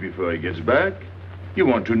leave before he gets back. You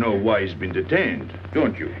want to know why he's been detained,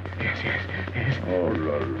 don't you? Yes. Oh,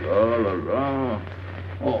 la.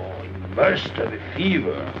 Oh, he must have a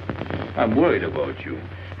fever. I'm worried about you.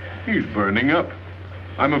 He's burning up.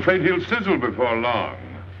 I'm afraid he'll sizzle before long.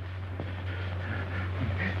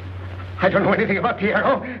 I don't know anything about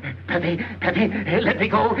Pierrot. Pepe, let me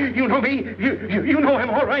go. You know me. You know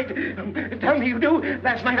him all right. Tell me you do.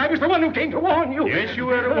 Last night I was the one who came to warn you. Yes, you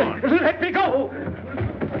were the one. Let me go.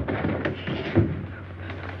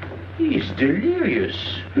 He's delirious.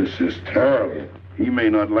 This is terrible. He may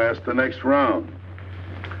not last the next round.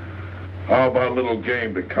 How about a little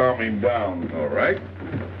game to calm him down? All right.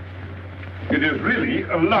 It is really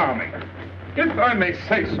alarming. If I may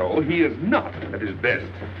say so, he is not at his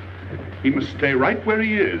best. He must stay right where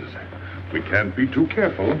he is. We can't be too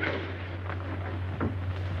careful.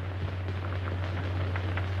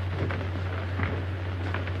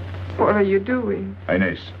 What are you doing?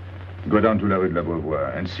 Inés, go down to La Rue de la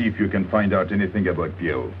Beauvoir and see if you can find out anything about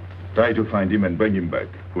Pierrot. Try to find him and bring him back,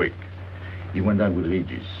 quick. He went down with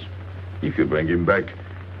Regis. If you bring him back,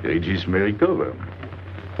 Regis may recover.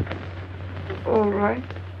 All right.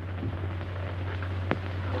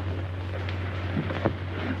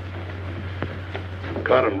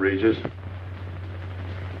 Got him, Regis.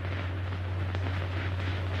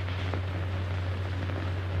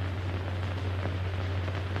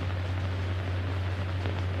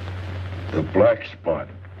 The black spot.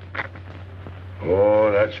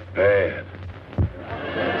 Oh, that's bad.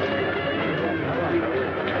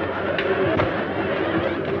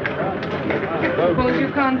 Suppose you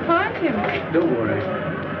can't find him. Don't worry.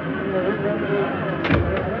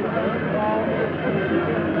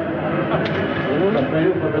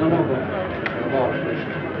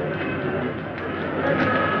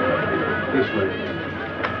 This way.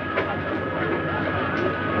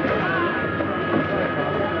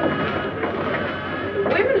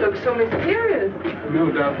 Women look so mysterious.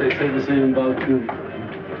 No doubt they say the same about you.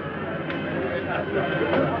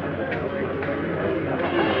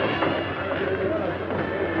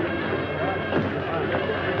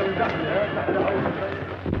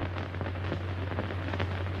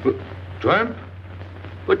 Tramp?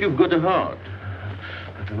 But you've got a heart.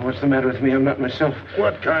 I don't know what's the matter with me. I'm not myself.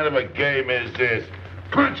 What kind of a game is this?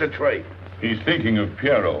 Concentrate. He's thinking of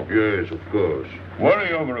Pierrot. Yes, of course.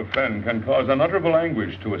 Worry over a friend can cause unutterable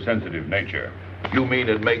anguish to a sensitive nature. You mean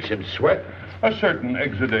it makes him sweat? A certain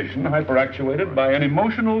exudation hyperactuated by an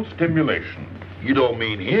emotional stimulation. You don't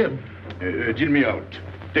mean him? Deal me out.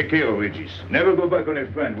 Take care of Regis. Never go back on a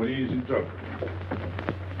friend when he is in trouble.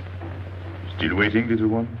 Still waiting, little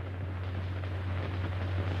one?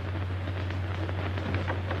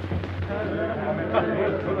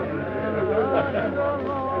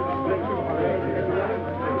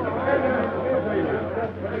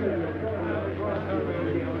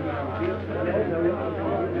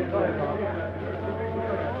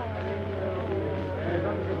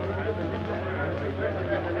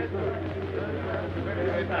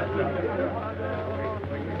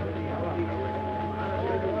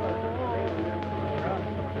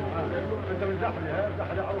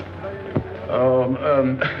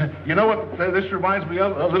 You know what this reminds me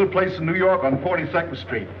of? A little place in New York on 42nd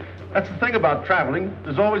Street. That's the thing about traveling.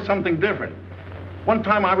 There's always something different. One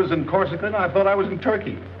time I was in Corsica and I thought I was in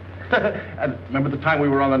Turkey. And remember the time we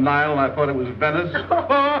were on the Nile and I thought it was Venice?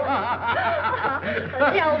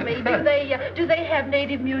 Tell me, do they have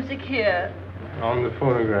native music here? On the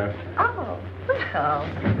phonograph. Oh, well.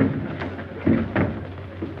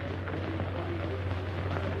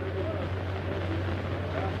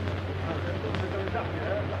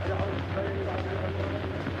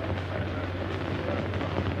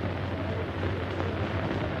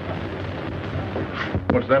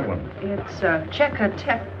 What's that one? It's Cheka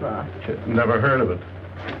Tekla. Never heard of it.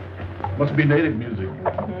 Must be native music.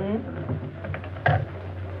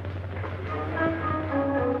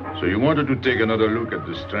 So you wanted to take another look at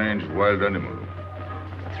the strange wild animal.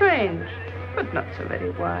 Strange, but not so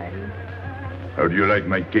very wild. How do you like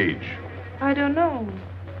my cage? I don't know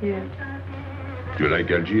yet. Do you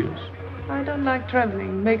like Algiers? I don't like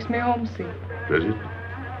traveling. Makes me homesick. Does it?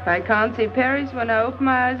 If I can't see Paris when I open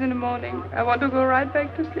my eyes in the morning, I want to go right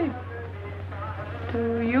back to sleep.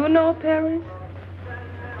 Do you know Paris?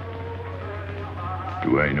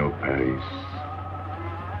 Do I know Paris?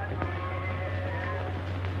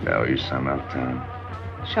 La rue Saint-Martin.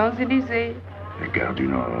 Champs-Élysées, La Gare du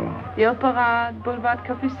Nord. the Opera, Boulevard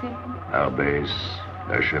Capucine, Arbès,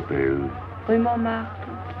 La Chapelle, Rue Montmartre,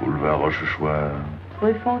 Boulevard Rochechouart,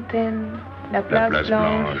 Rue Fontaine, la La Place, Place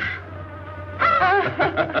Blanche. Blanche.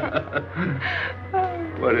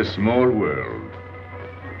 What a small world.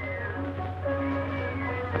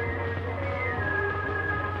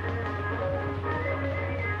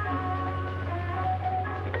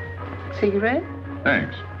 Cigarette?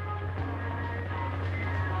 Thanks.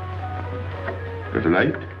 Got a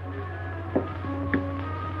light?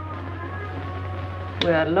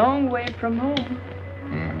 We're a long way from home.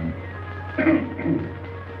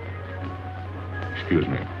 Excuse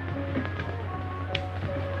me.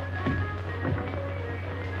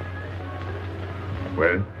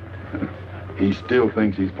 Well, he still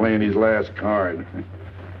thinks he's playing his last card.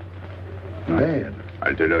 Bad.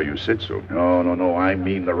 I'll tell her you said so. No. I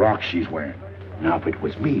mean the rock she's wearing. Now, if it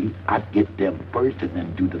was me, I'd get them first and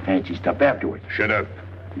then do the fancy stuff afterwards. Shut up.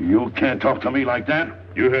 You can't talk to me like that.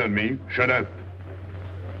 You heard me. Shut up.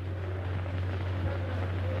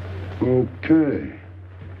 Okay.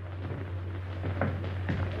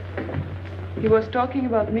 He was talking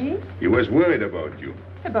about me? He was worried about you.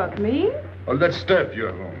 About me? All that stuff you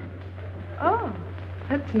have on. Oh,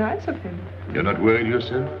 that's nice of him. You're not worried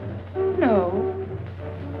yourself? No.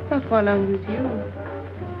 Not while I'm with you.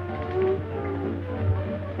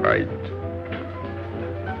 Right.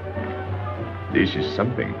 This is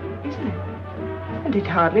something. Isn't it? And it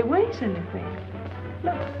hardly weighs anything.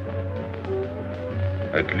 Look.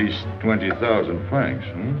 At least 20,000 francs,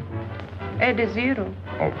 hmm? Add a zero.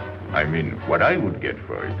 Oh, I mean, what I would get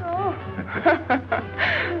for it. Oh.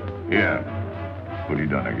 Yeah. Put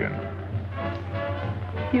it on again.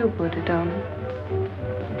 You put it on.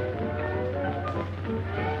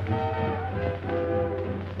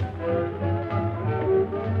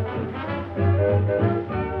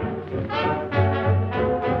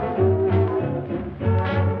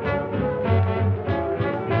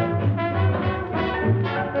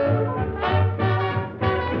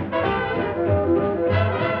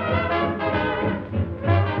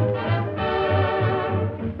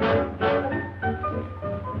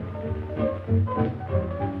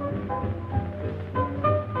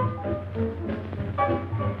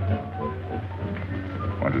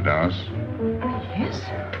 Want to dance? Yes.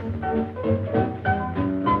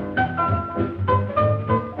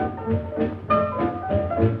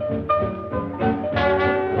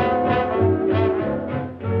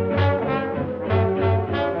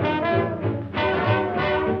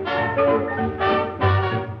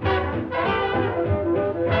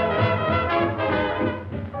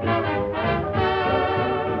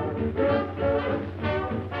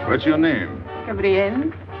 What's your name?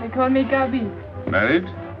 Gabrielle. They call me Gabi. Married?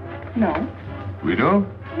 No. Widow?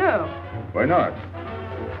 No. Why not?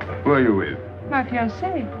 Who are you with? My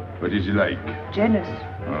fiancé. What is he like? Jealous.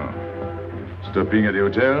 Oh. Stopping at the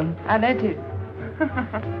hotel? I let him.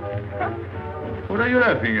 What are you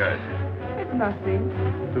laughing at? It's nothing.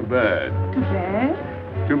 Too bad. Too bad?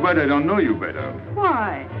 Too bad I don't know you better.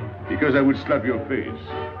 Why? Because I would slap your face.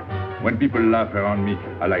 When people laugh around me,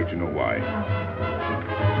 I like to know why.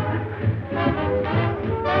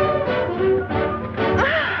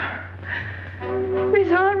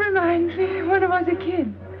 This all reminds me when I was a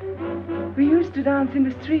kid. We used to dance in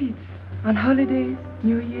the streets on holidays,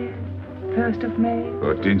 New Year, 1st of May.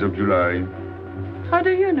 14th of July. How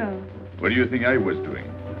do you know? What do you think I was doing?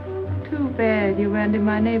 Too bad you weren't in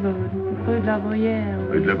my neighborhood, Rue de la Boyère.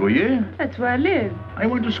 Rue de la Boyère? That's where I live. I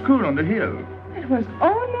went to school on the hill. It was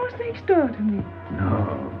almost next door to me.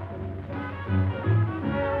 No.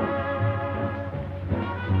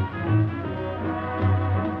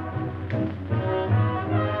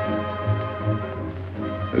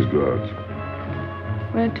 Let's go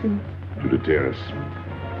out. Where to? To the terrace.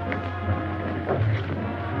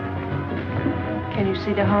 Can you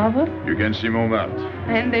see the harbor? You can see Montmartre.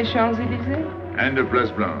 And the Champs-Élysées? And the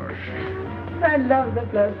Place Blanche. I love the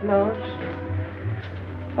Place Blanche.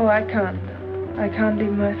 Oh, I can't. I can't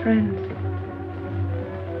leave my friends.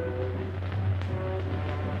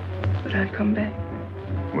 But I'll come back.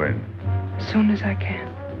 When? As soon as I can.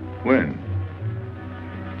 When?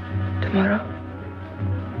 Tomorrow.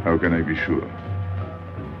 How can I be sure?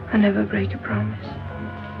 I never break a promise.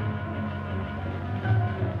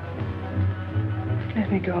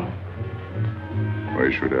 Let me go. Why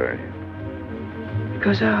should I?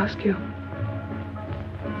 Because I ask you.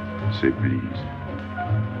 Say please.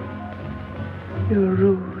 You're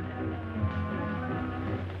rude.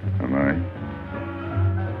 Am I?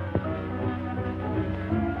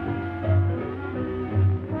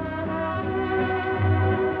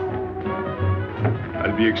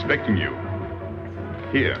 I'll be expecting you.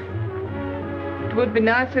 Here. It would be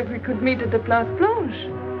nice if we could meet at the Place Blanche.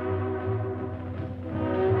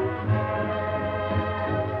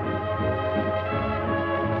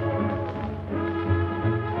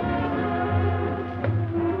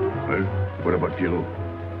 Well, what about Pierrot?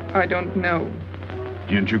 I don't know.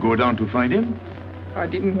 Didn't you go down to find him? I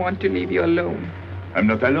didn't want to leave you alone. I'm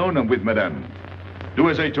not alone, I'm with Madame. Do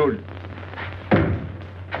as I told.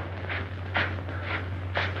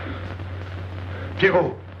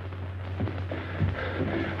 Pierrot!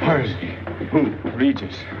 Where is he? Who?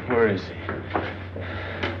 Regis. Where is he?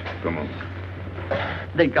 Come on.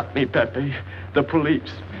 They got me, Pepe. The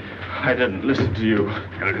police. I didn't listen to you.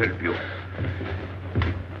 I'll help you.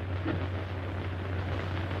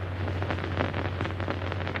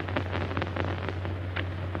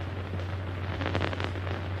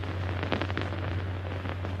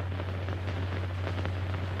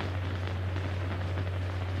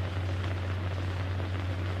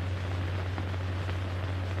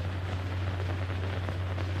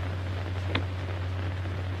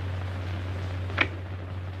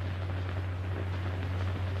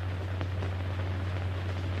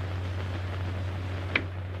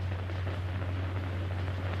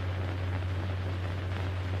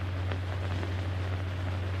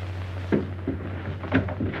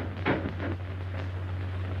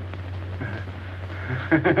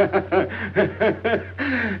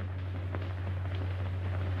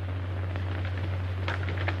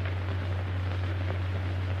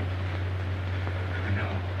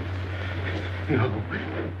 No.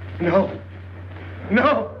 No.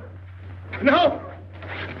 No. No.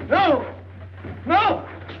 No. No.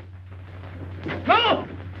 No.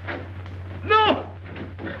 No.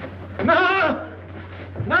 No.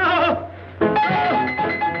 No.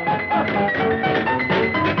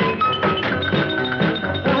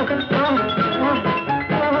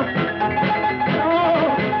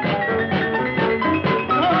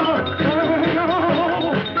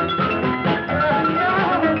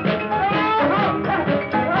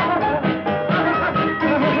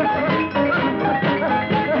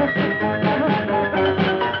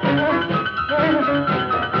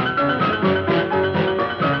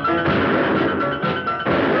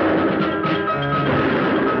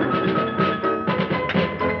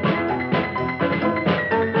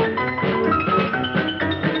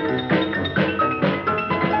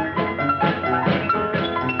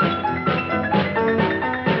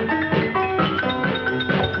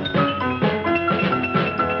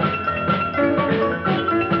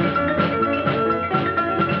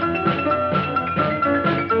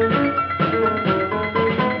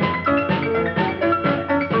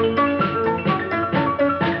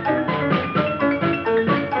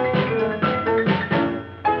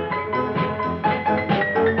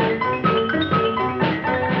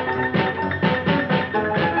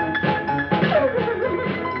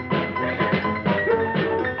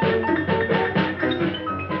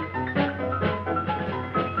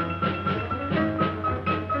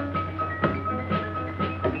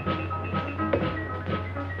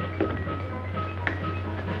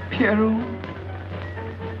 Pierrot,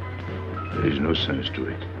 There is no sense to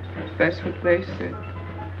it. that's what they said.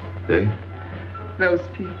 They? Those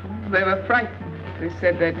people. They were frightened. They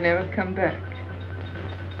said they'd never come back.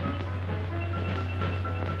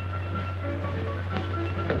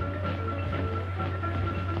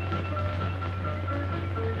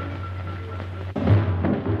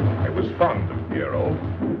 I was fond of Pierrot.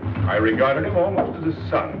 I regarded him almost as a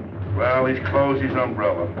son. Well, he's closed his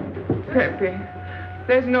umbrella. Pepe,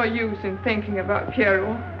 there's no use in thinking about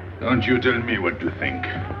Pierrot. Don't you tell me what to think.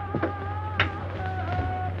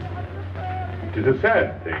 It is a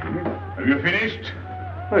sad thing. Have you finished?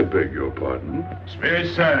 I beg your pardon. It's very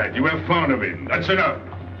sad. You were fond of him. That's enough.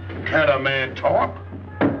 Can't a man talk?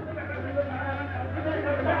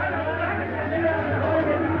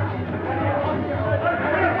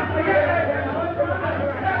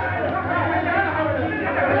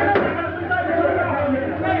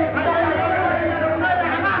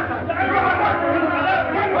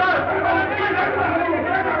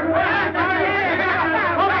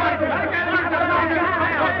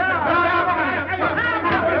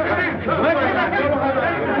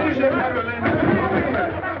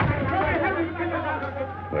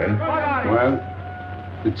 Well,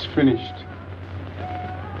 it's finished.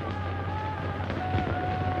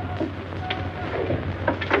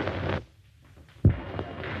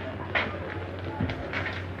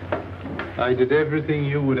 I did everything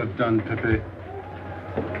you would have done, Pepe.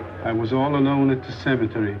 I was all alone at the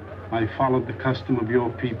cemetery. I followed the custom of your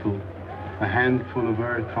people, a handful of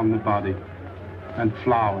earth on the body, and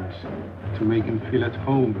flowers to make him feel at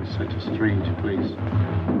home in such a strange place.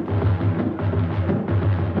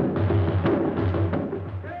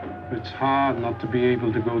 It's hard not to be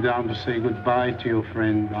able to go down to say goodbye to your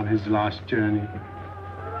friend on his last journey.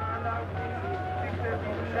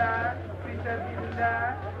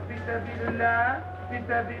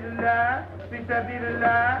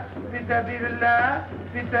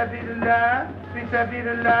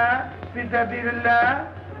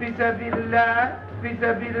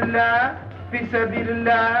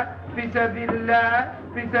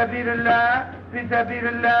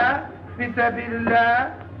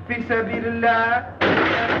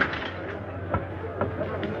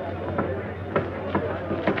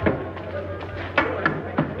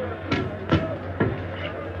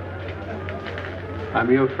 I'm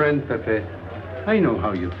your friend, Pepe. I know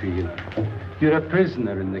how you feel. You're a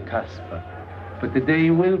prisoner in the Casbah. But the day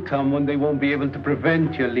will come when they won't be able to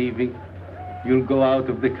prevent your leaving. You'll go out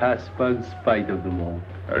of the Casbah in spite of them all.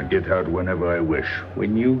 I'll get out whenever I wish.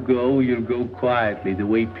 When you go, you'll go quietly, the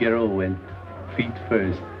way Pierrot went. Feet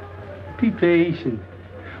first. Be patient.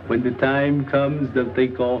 When the time comes, they'll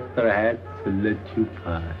take off their hats and let you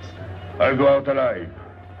pass. I'll go out alive.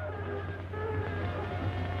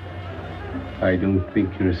 I don't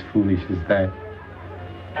think you're as foolish as that.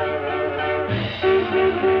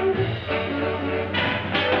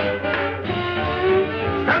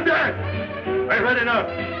 Stand there! I had enough.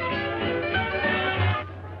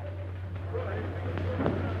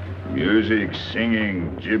 Music,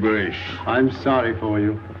 singing, gibberish. I'm sorry for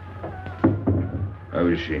you. How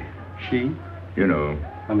is she? She? You know.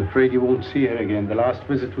 I'm afraid you won't see her again. The last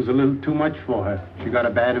visit was a little too much for her. She got a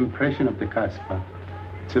bad impression of the Kasbah.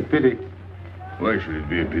 It's a pity. Why should it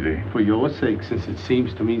be a pity? For your sake, since it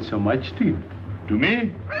seems to mean so much to you. To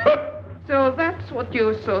me? So that's what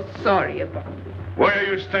you're so sorry about. Why are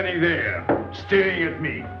you standing there, staring at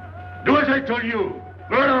me? Do as I told you.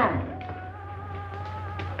 Go along.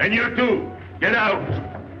 And you too, get out.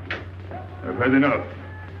 I've had enough.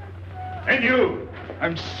 And you,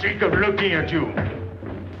 I'm sick of looking at you.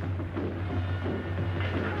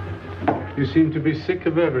 You seem to be sick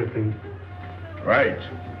of everything. Right.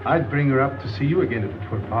 I'd bring her up to see you again if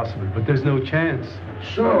it were possible, but there's no chance.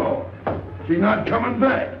 So, she's not coming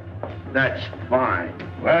back. That's fine.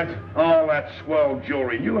 What? All that swell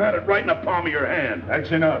jewelry, you had it right in the palm of your hand. That's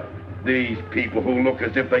enough. These people who look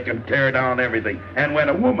as if they can tear down everything. And when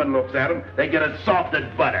a woman looks at them, they get as soft as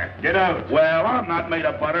butter. Get out. Well, I'm not made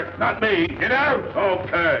of butter. Not me. Get out.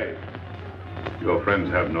 Okay. Your friends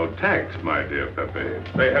have no tact, my dear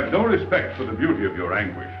Pepe. They have no respect for the beauty of your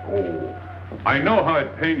anguish. Oh, I know how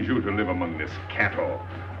it pains you to live among this cattle.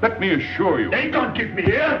 Let me assure you... They don't keep me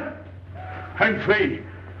here. I'm free.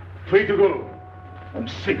 Free to go. I'm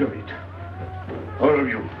sick of it. All of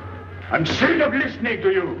you. I'm sick of listening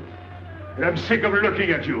to you. And I'm sick of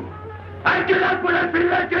looking at you. I get out when I feel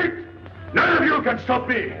like it. None of you can stop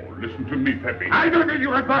me. Oh, listen to me, Pepe. I don't need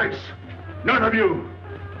your advice. None of you.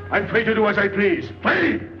 I'm free to do as I please.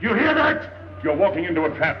 Free! You hear that? You're walking into a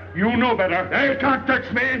trap. You know better. They can't touch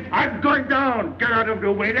me. I'm going down. Get out of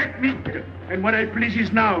the way. Let me... And what I please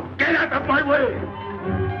is now. Get out of my way.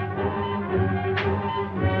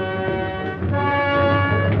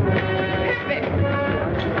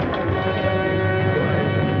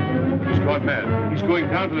 He's gone mad. He's going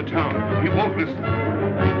down to the town. He won't listen.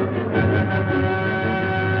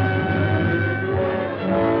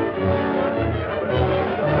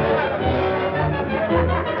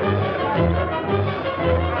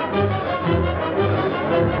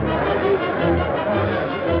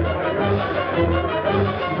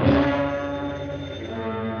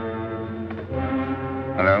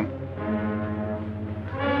 Hello?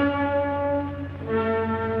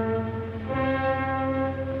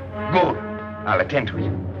 Good. I'll attend to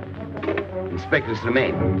it. Inspector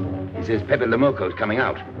Slemaine. He says Pepe Lamoco's coming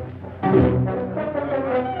out.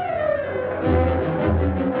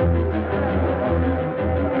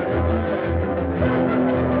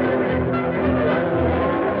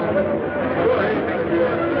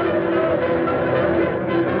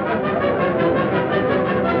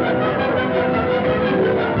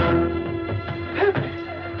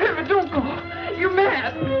 Pepe, don't go. You're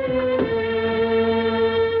mad.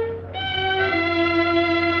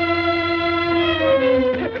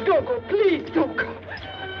 Pepe, don't go. Please, don't go.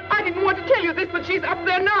 I didn't want to tell you this, but she's up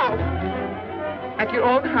there now. At your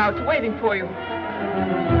own house, waiting for you.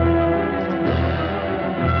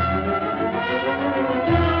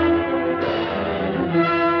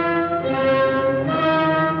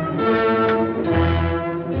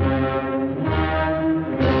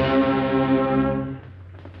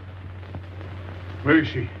 Where is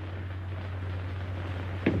she?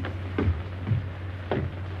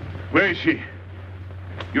 Where is she?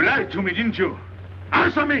 You lied to me, didn't you?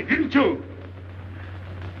 Answer me, didn't you?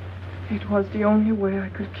 It was the only way I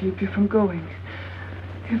could keep you from going.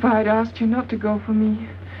 If I'd asked you not to go for me,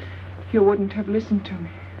 you wouldn't have listened to me.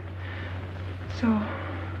 So...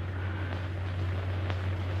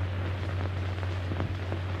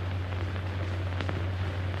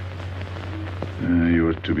 You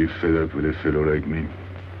ought to be fed up with a fellow like me.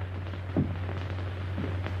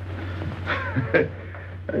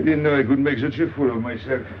 I didn't know I could make such a fool of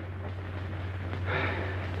myself.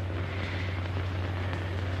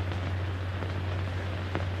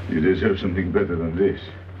 You deserve something better than this.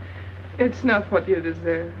 It's not what you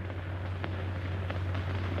deserve.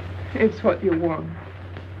 It's what you want.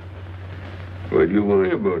 Why do you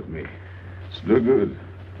worry about me? It's no good.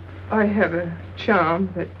 I have a charm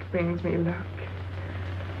that brings me luck.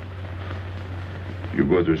 You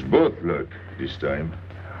brought us both luck this time.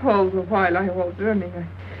 All the while I was running, I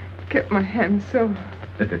kept my hand so...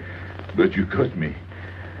 But you caught me.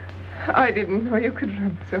 I didn't know you could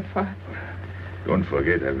run so fast. Don't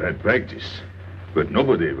forget I've had practice. But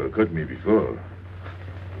nobody ever caught me before.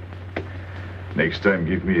 Next time,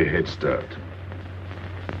 give me a head start.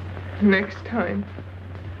 Next time.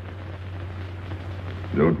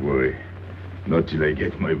 Don't worry. Not till I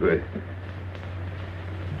get my breath.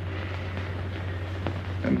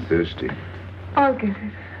 I'm thirsty. I'll get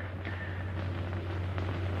it.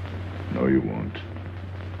 No, you won't.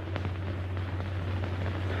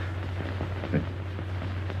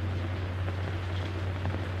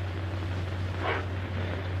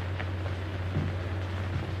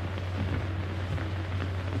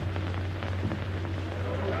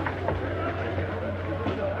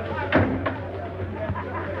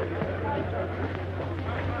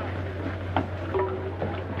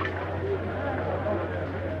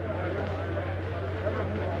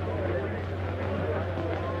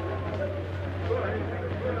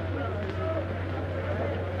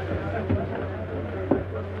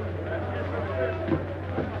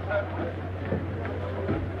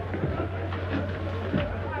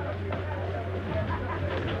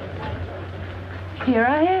 Here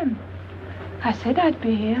I am. I said I'd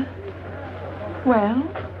be here. Well,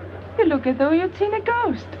 you look as though you'd seen a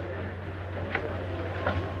ghost.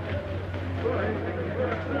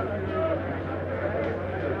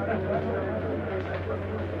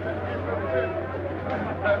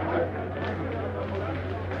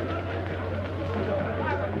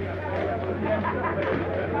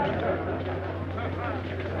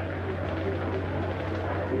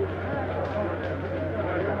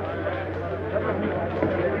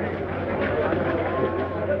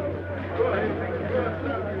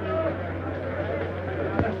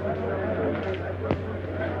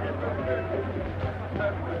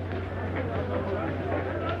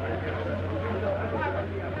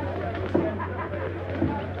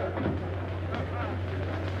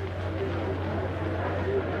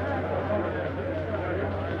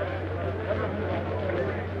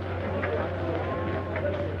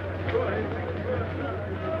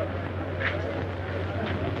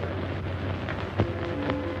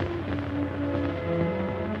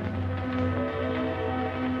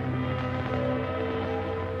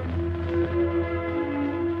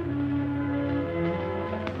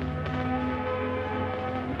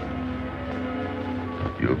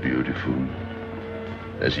 You're beautiful.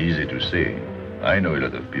 That's easy to say. I know a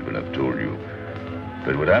lot of people have told you.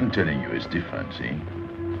 But what I'm telling you is different, see?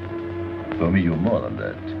 For me, you're more than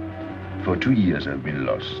that. For 2 years, I've been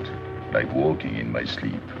lost, like walking in my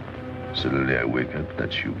sleep. Suddenly, I wake up,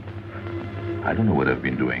 that's you. I don't know what I've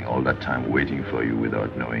been doing all that time waiting for you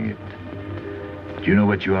without knowing it. Do you know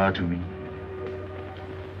what you are to me?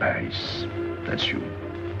 Paris. That's you.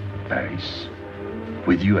 Paris.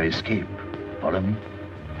 With you, I escape. Follow me?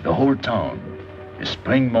 The whole town. A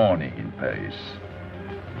spring morning in Paris.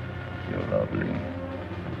 You're lovely.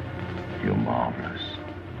 You're marvelous.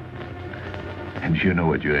 And you know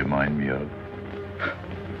what you remind me of?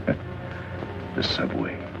 The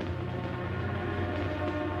subway.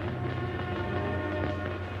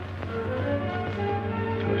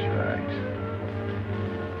 Close your eyes.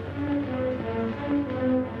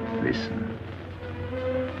 Listen.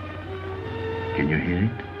 Can you hear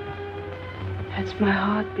it? That's my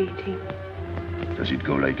heart beating. Does it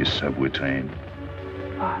go like a subway train?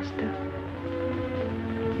 Faster.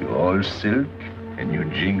 You're all silk, and you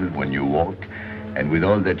jingle when you walk, and with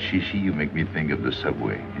all that shishi, you make me think of the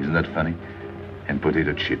subway. Isn't that funny? And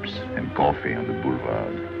potato chips and coffee on the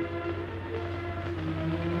boulevard.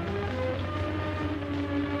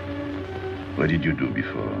 What did you do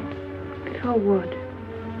before? Before what?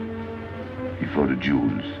 Before the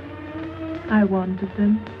jewels. I wanted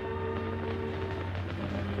them.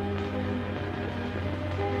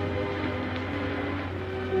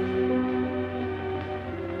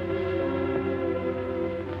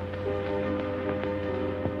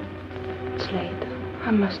 It's late.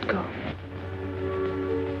 I must go.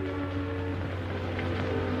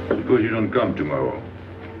 Suppose you don't come tomorrow.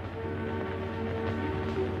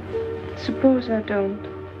 Suppose I don't.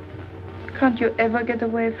 Can't you ever get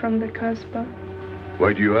away from the Casbah?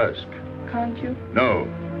 Why do you ask? Can't you? No.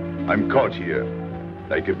 I'm caught here,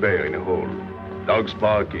 like a bear in a hole. Dogs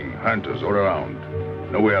barking, hunters all around.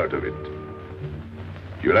 No way out of it.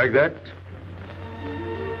 You like that?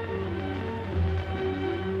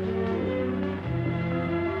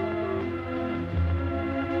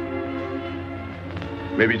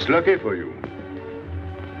 Maybe it's lucky for you.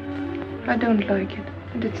 I don't like it,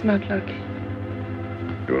 and it's not lucky.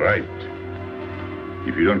 You're right.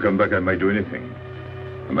 If you don't come back, I might do anything.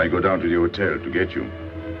 I might go down to the hotel to get you.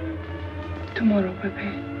 Tomorrow,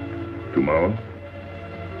 Pepe. Tomorrow?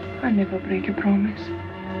 I never break a promise.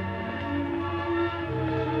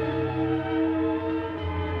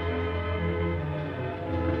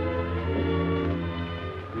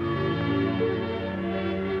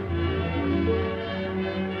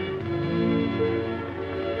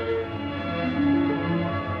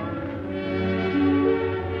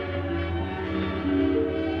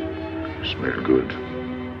 Smell good.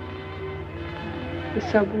 The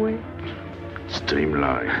subway?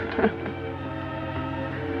 Streamlined.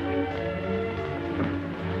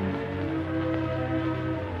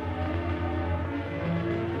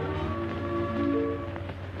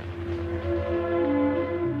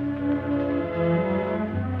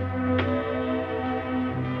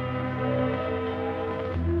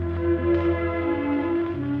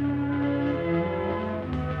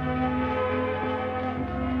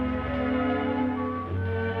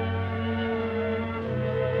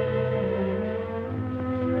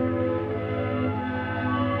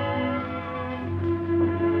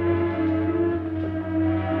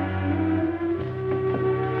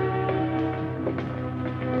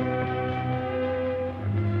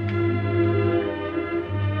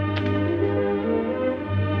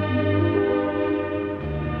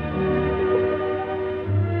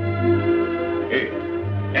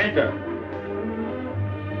 Enter.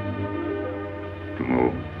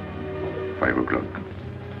 Tomorrow, 5 o'clock.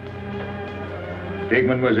 Take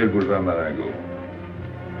Mademoiselle Boulevard Marengo.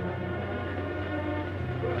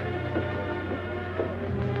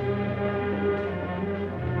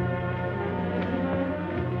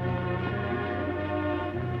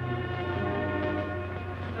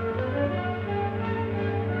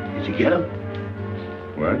 Did you get him?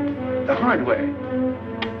 What? The hardware.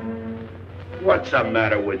 What's the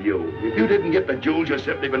matter with you? If you didn't get the jewels, you've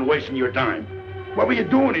simply been wasting your time. What were you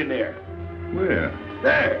doing in there? Where?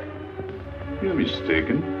 There. You're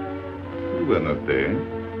mistaken. You were not there.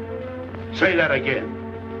 Say that again.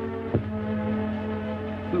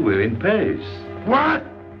 We were in Paris. What?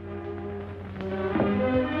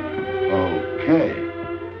 Okay.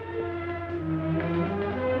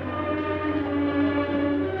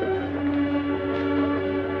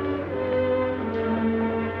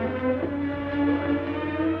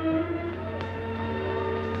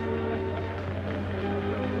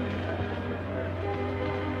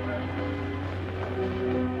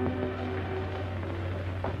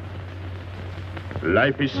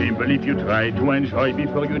 Life is simple if you try to enjoy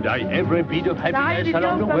before you die every bit of happiness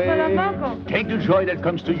along the way. Take the joy that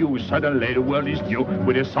comes to you. Suddenly the world is new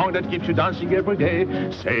with a song that keeps you dancing every day.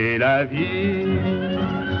 C'est la vie.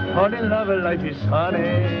 Fall in love, life is honey.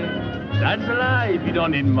 That's life, you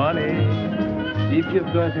don't need money. If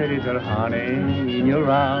you've got a little honey in your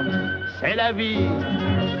arms, c'est la vie.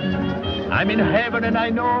 I'm in heaven and I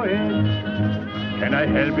know it. Can I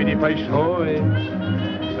help it if I show it?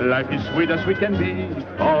 Life is sweet as we can be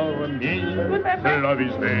for me. Love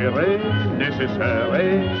is very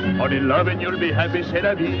necessary. Fall in love and you'll be happy, c'est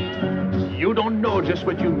la vie. You don't know just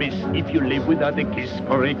what you miss if you live without a kiss.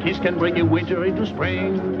 For a kiss can bring a winter into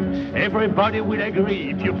spring. Everybody will agree.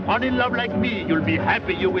 If you fall in love like me, you'll be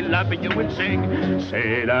happy, you will laugh and you will sing.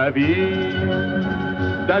 C'est la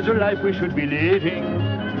vie. That's the life we should be living.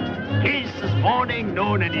 Kisses morning,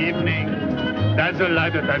 noon and evening. That's the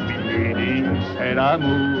life that I've been leading. C'est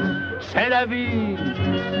l'amour, c'est la vie.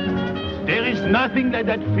 There is nothing like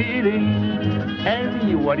that feeling. Tell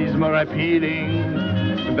me what is more appealing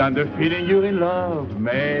than the feeling you're in love,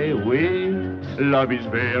 may we? Love is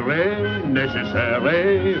very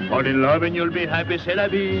necessary. Fall in love and you'll be happy, c'est la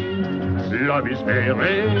vie. Love is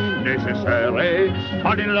very necessary.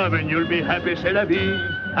 Fall in love and you'll be happy, c'est la vie.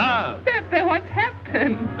 Ah! Pepe, what's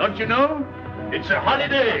happened? Don't you know? It's a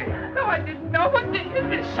holiday. No, I didn't know. What day is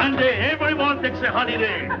it? Sunday. Everyone takes a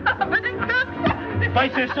holiday. But it's not Sunday. If I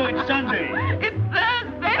say so, it's Sunday. It's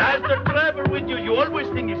Thursday. That's the trouble with you. You always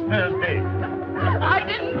think it's Thursday. I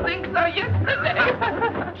didn't think so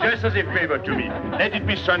yesterday. Just as a favor to me, let it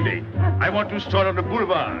be Sunday. I want to stroll on the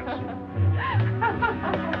boulevards.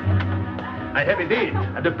 I have a date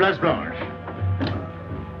at the Place Blanche.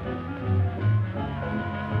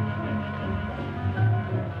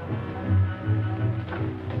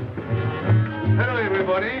 Hello,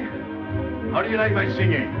 everybody. How do you like my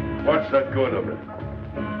singing? What's that good of it?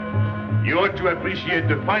 You ought to appreciate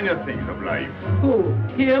the finer things of life. Who?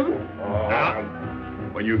 Him? Now,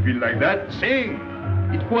 when you feel like that, sing.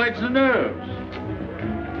 It quiets the nerves.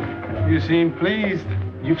 You seem pleased.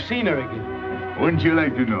 You've seen her again. Wouldn't you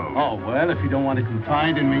like to know? Oh, well, if you don't want to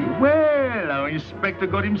confide in me. Well, our inspector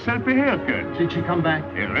got himself a haircut. Did she come back?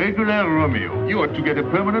 A regular Romeo. You ought to get a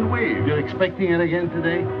permanent wave. You're expecting it again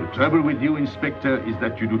today? The trouble with you, Inspector, is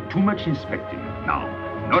that you do too much inspecting. Now,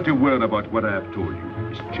 not a word about what I have told you.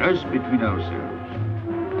 It's just between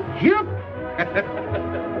ourselves. Yep.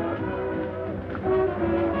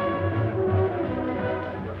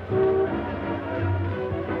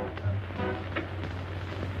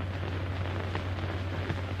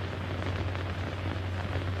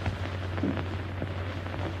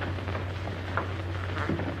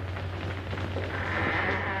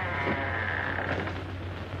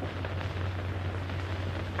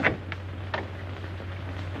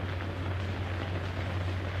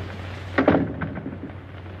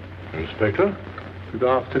 Inspector? Good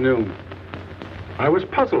afternoon. I was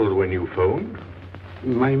puzzled when you phoned.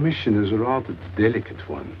 My mission is a rather delicate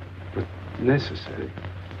one, but necessary.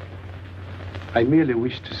 I merely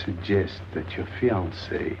wish to suggest that your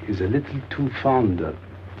fiancée is a little too fond of,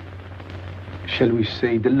 shall we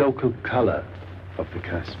say, the local color of the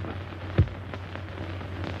Casbah.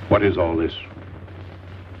 What is all this?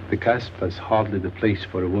 The Casbah is hardly the place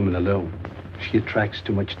for a woman alone. She attracts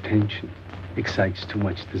too much attention, excites too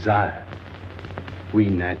much desire. We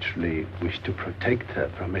naturally wish to protect her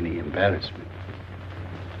from any embarrassment.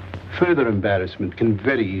 Further embarrassment can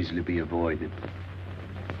very easily be avoided.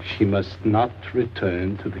 She must not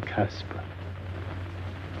return to the Casbah.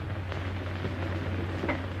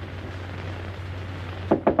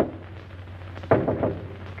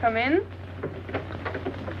 Come in.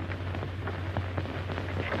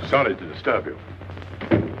 Sorry to disturb you.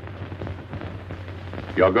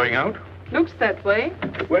 You're going out? Looks that way.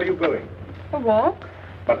 Where are you going? A walk.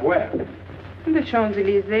 But where? In the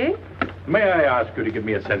Champs-Élysées. May I ask you to give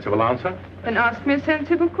me a sensible answer? Then ask me a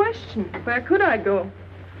sensible question. Where could I go?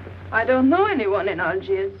 I don't know anyone in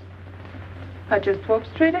Algiers. I just walk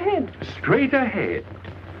straight ahead. Straight ahead?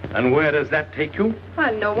 And where does that take you?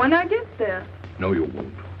 I'll know when I get there. No, you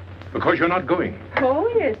won't. Because you're not going. Oh,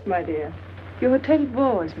 yes, my dear. Your hotel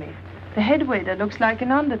bores me. The head waiter looks like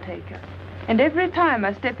an undertaker. And every time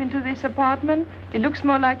I step into this apartment, it looks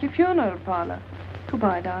more like a funeral parlor.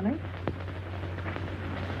 Goodbye, darling.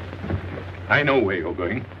 I know where you're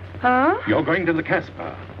going. Huh? You're going to the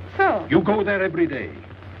Casbah. So? You go there every day.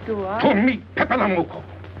 Do I? To meet Pepe Lamoko.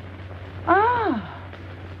 Ah.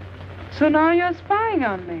 So now you're spying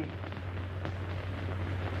on me.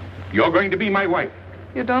 You're going to be my wife.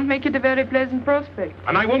 You don't make it a very pleasant prospect.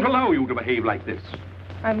 And I won't allow you to behave like this.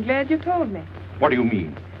 I'm glad you told me. What do you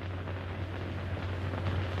mean?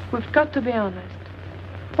 We've got to be honest.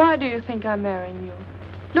 Why do you think I'm marrying you?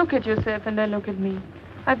 Look at yourself and then look at me.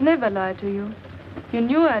 I've never lied to you. You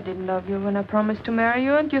knew I didn't love you when I promised to marry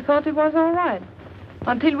you, and you thought it was all right.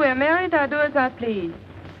 Until we're married, I do as I please.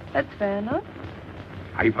 That's fair enough.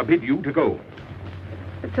 I forbid you to go.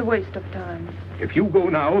 It's a waste of time. If you go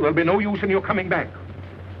now, there'll be no use in your coming back.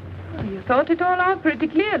 Oh, you thought it all out pretty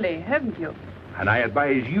clearly, haven't you? And I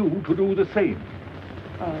advise you to do the same.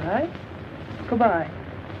 All right. Goodbye.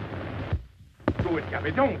 Do it,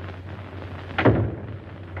 Gabby, don't.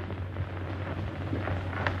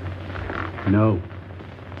 No.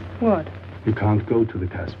 What? You can't go to the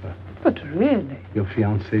Casbah. But really? Your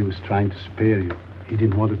fiancé was trying to spare you. He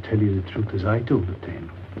didn't want to tell you the truth as I told it to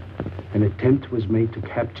him. An attempt was made to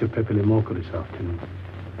capture Pepe Lamoko this afternoon.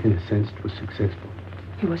 In a sense, it was successful.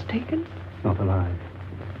 He was taken? Not alive.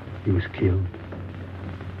 He was killed.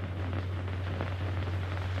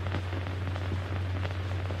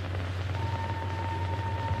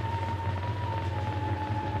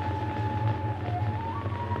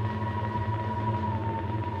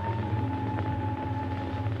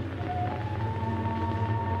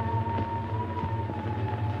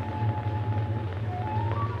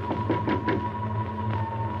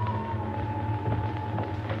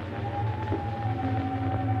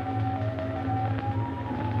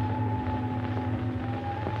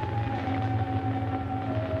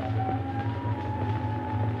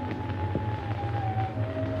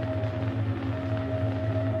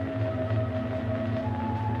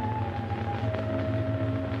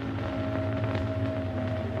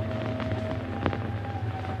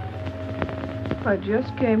 I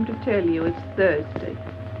just came to tell you it's Thursday.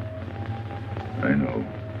 I know.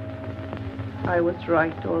 I was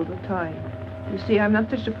right all the time. You see, I'm not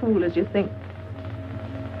such a fool as you think.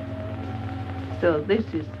 So this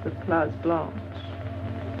is the Place Blanche.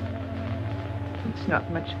 It's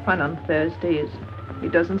not much fun on Thursday, is it?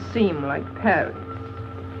 It doesn't seem like Paris.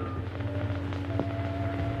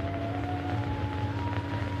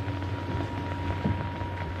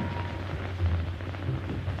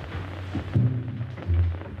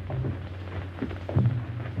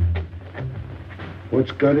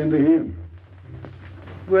 What's got into him?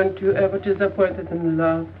 Weren't you ever disappointed in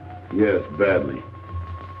love? Yes, badly.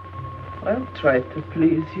 I'll try to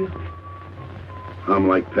please you. I'm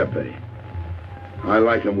like Pepe. I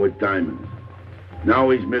like him with diamonds. Now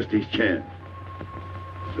he's missed his chance.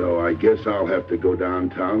 So I guess I'll have to go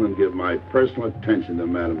downtown and give my personal attention to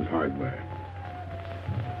Madame's hardware.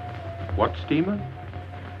 What steamer?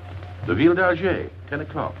 The Ville d'Alger, 10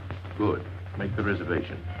 o'clock. Good. Make the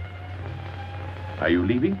reservation. Are you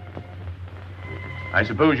leaving? I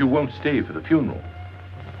suppose you won't stay for the funeral.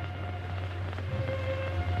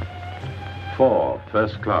 4,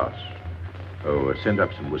 first class. Oh, send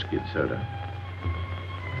up some whiskey and soda.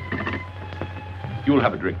 You'll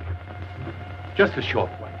have a drink. Just a short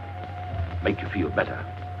one. Make you feel better.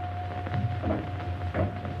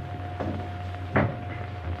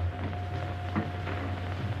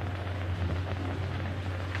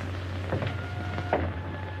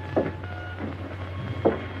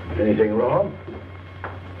 Anything wrong?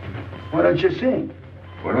 Why don't you sing?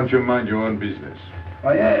 Why don't you mind your own business?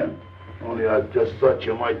 I am. Only I just thought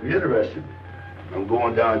you might be interested. I'm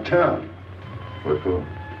going downtown. What for?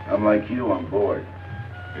 I'm like you, I'm bored.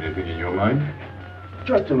 Anything in your mind?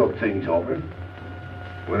 Just to look things over.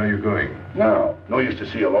 When are you going? No. No use to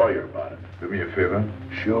see a lawyer about it. Do me a favor.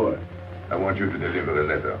 Sure. I want you to deliver a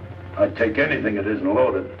letter. I'd take anything that isn't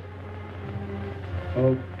loaded.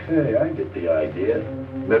 Okay, I get the idea.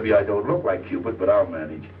 Maybe I don't look like Cupid, but I'll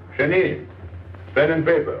manage. Jenny, pen and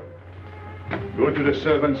paper. Go to the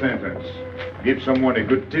servant's entrance. Give someone a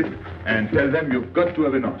good tip and tell them you've got to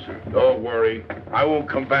have an answer. Don't worry. I won't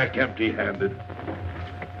come back empty-handed.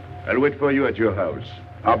 I'll wait for you at your house.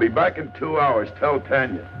 I'll be back in 2 hours. Tell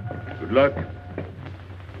Tanya. Good luck.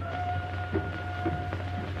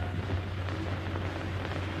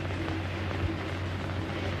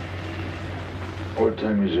 What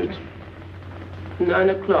time is it? 9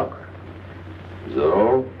 o'clock. Is that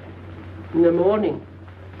all? In the morning.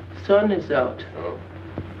 Sun is out. Oh.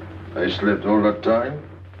 I slept all that time?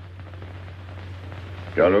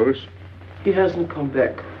 Carlos? He hasn't come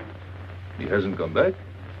back. He hasn't come back?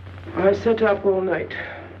 I sat up all night.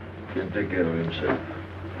 He'll take care of himself.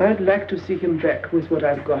 I'd like to see him back with what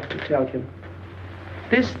I've got to tell him.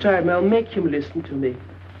 This time I'll make him listen to me.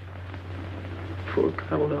 Poor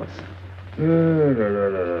Carlos.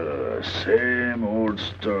 Same old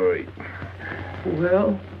story.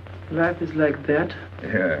 Well, life is like that.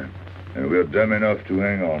 Yeah, and we're dumb enough to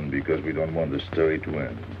hang on because we don't want the story to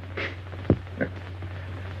end.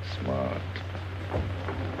 Smart.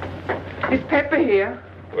 Is Pepper here?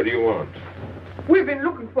 What do you want? We've been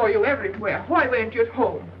looking for you everywhere. Why weren't you at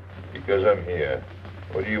home? Because I'm here.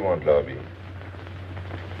 What do you want, Lobby?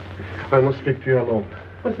 I must speak to you alone.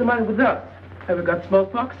 What's the matter with us? Have we got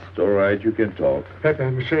smallpox? It's all right, you can talk. Pepe,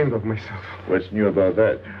 I'm ashamed of myself. What's new about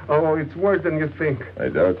that? Oh, it's worse than you think. I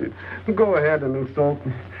doubt it. Go ahead and insult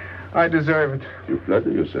me. I deserve it. You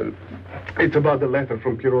flatter yourself. It's about the letter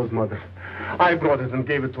from Pierrot's mother. I brought it and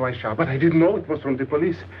gave it to Aisha, but I didn't know it was from the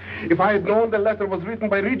police. If I had known the letter was written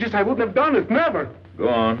by Regis, I wouldn't have done it. Never. Go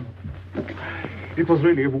on. It was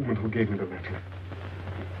really a woman who gave me the letter.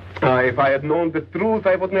 If I had known the truth,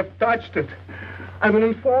 I wouldn't have touched it. I'm an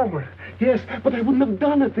informer. Yes, but I wouldn't have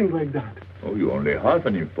done a thing like that. Oh, you're only half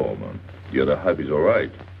an informer. The other half is all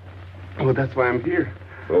right. Oh, that's why I'm here.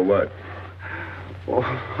 For what? Oh,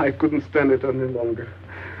 I couldn't stand it any longer.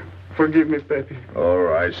 Forgive me, Pepe. All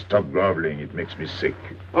right, stop groveling. It makes me sick.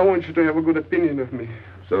 I want you to have a good opinion of me.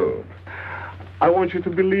 So? I want you to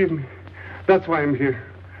believe me. That's why I'm here.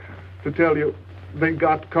 To tell you, they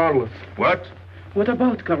got Carlos. What? What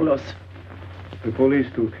about Carlos? The police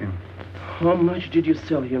took him. How much did you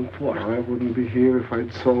sell him for? I wouldn't be here if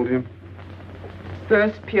I'd sold him.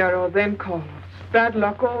 First Pierrot, then Carlos. Bad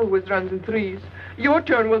luck always runs in threes. Your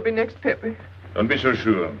turn will be next, Pepe. Don't be so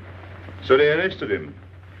sure. So they arrested him.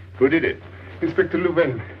 Who did it? Inspector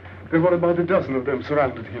Louvain. There were about a dozen of them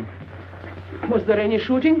surrounded him. Was there any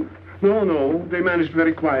shooting? No. They managed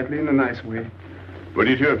very quietly in a nice way. What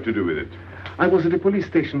did you have to do with it? I was at the police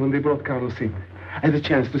station when they brought Carlos in. I had a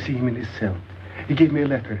chance to see him in his cell. He gave me a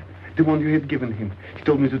letter. The one you had given him. He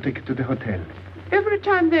told me to take it to the hotel. Every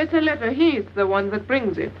time there's a letter, he's the one that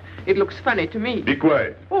brings it. It looks funny to me. Be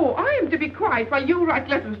quiet. Oh, I am to be quiet while you write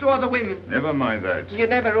letters to other women. Never mind that. You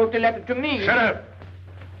never wrote a letter to me. Shut up!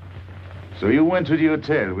 So you went to the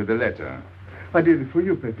hotel with the letter? I did it for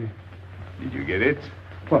you, Pepe. Did you get it?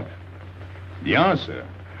 What? The answer.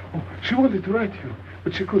 Oh, she wanted to write you,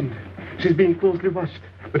 but she couldn't. She's being closely watched,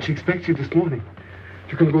 but she expects you this morning.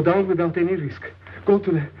 You can go down without any risk. Go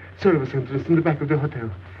to the service entrance in the back of the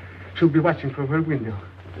hotel. She'll be watching from her window.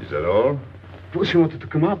 Is that all? Well, she wanted to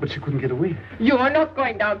come out, but she couldn't get away. You are not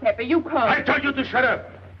going down, Pepe. You can't. I told you to shut up.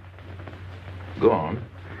 Go on.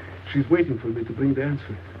 She's waiting for me to bring the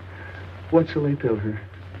answer. What shall I tell her?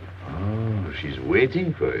 Oh, she's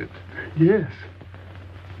waiting for it. Yes.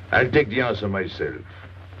 I'll take the answer myself.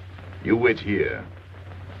 You wait here.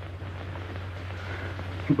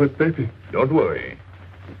 But, Pepe... Don't worry.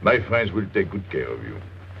 My friends will take good care of you.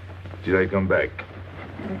 Till I come back.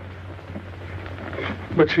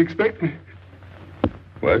 But she expects me.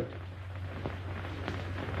 What?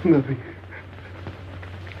 Nothing.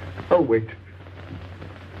 I'll wait.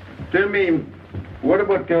 Tell me, what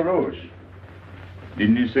about Carlos?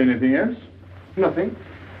 Didn't he say anything else? Nothing.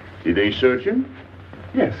 Did they search him?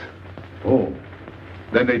 Yes. Oh.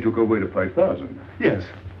 Then they took away the 5,000. Yes.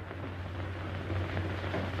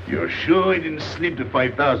 You're sure he didn't slip the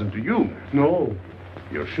 5,000 to you? No.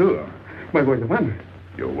 You're sure? My boy, the money.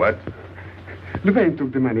 Your what? Louvain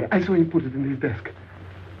took the money. I saw him put it in his desk.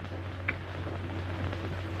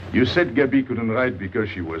 You said Gabby couldn't write because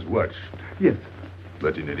she was watched. Yes.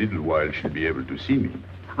 But in a little while, she'll be able to see me.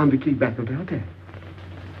 On the key back of the hotel.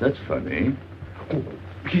 That's funny. Oh,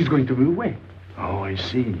 he's going to move away. Oh, I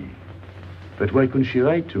see. But why couldn't she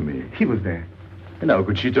write to me? He was there. And how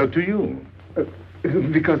could she talk to you?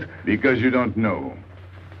 Because... Because you don't know.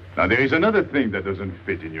 Now, there is another thing that doesn't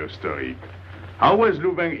fit in your story. How was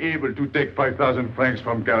Louvain able to take 5,000 francs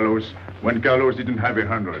from Carlos when Carlos didn't have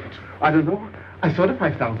 100? I don't know. I saw the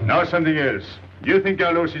 5,000. Now something else. Do you think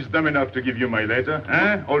Carlos is dumb enough to give you my letter?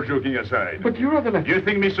 All joking aside. But you wrote the letter. You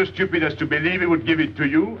think me so stupid as to believe he would give it to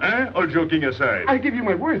you? All joking aside. I give you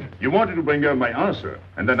my word. You wanted to bring her my answer,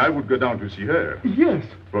 and then I would go down to see her. Yes.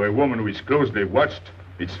 For a woman who is closely watched,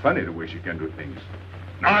 it's funny the way she can do things.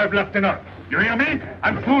 Now I've laughed enough. You hear me?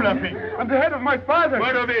 I'm through laughing. I'm the head of my father.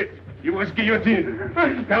 Word of it. You was guillotined.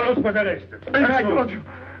 Carlos was arrested. I told you.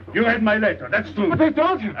 You read my letter, that's true. But I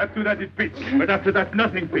told you. After that, it fits. But after that,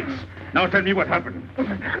 nothing fits. Now tell me what happened.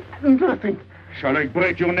 Nothing. Shall I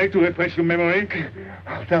break your neck to refresh your memory?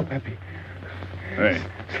 I'll tell Pepe. Hey.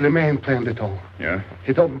 Slimane planned it all. Yeah?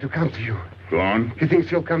 He told me to come to you. Go on. He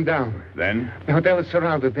thinks you'll come down. Then? The hotel is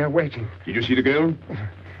surrounded. They're waiting. Did you see the girl?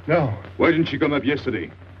 No. Why didn't she come up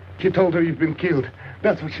yesterday? He told her you've been killed.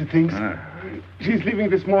 That's what she thinks. She's leaving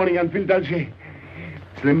this morning on Ville d'Alger.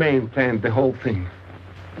 Slimane planned the whole thing.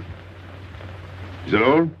 Is that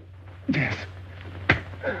all? Yes.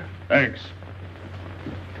 Thanks.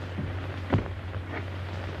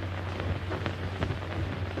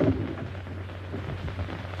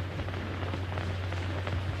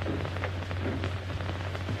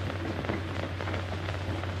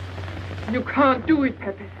 You can't do it,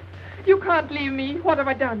 Pepe. You can't leave me. What have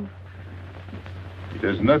I done? It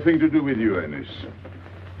has nothing to do with you, Ines.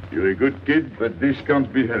 You're a good kid, but this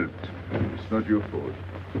can't be helped. It's not your fault.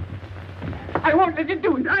 I won't let you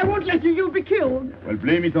do it. I won't let you. You'll be killed. Well,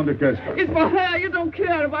 blame it on the castle. It's for her. You don't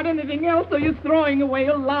care about anything else, so you're throwing away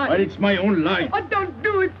your life. Well, it's my own life. Oh, don't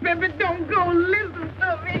do it, Pepe. Don't go. Listen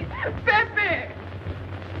to me. Pepe!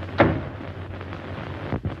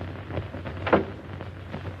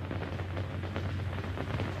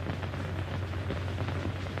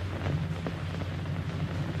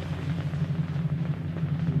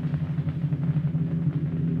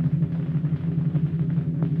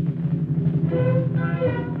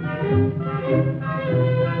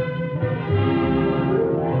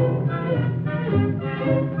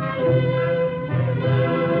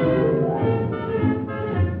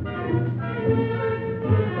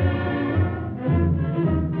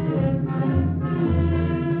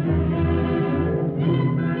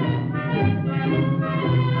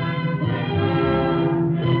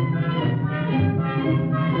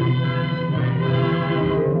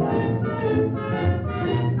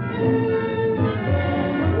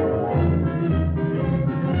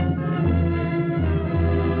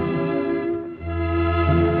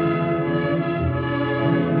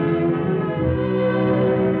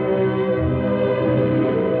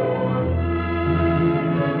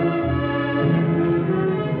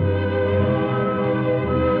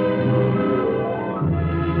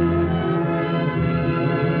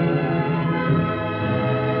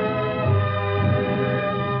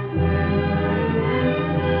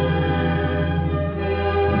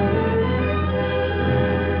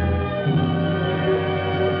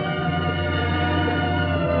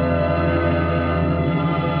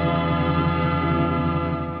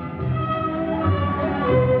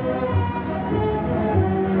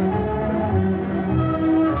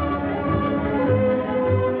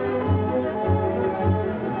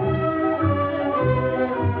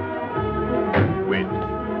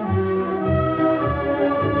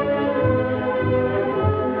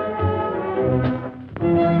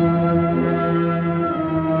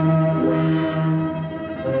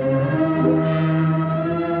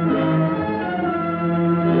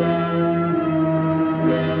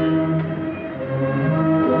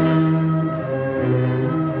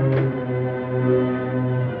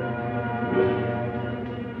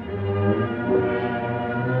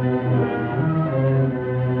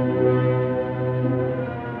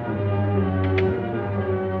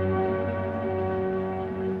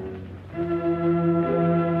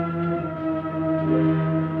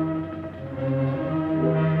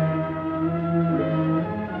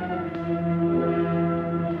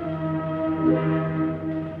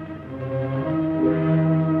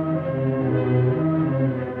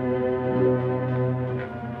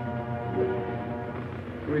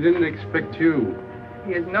 We didn't expect you.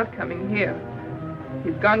 He is not coming here.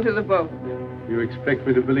 He's gone to the boat. You expect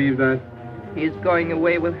me to believe that? He is going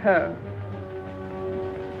away with her.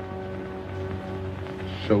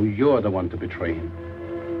 So you're the one to betray him.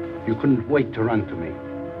 You couldn't wait to run to me.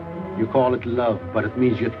 You call it love, but it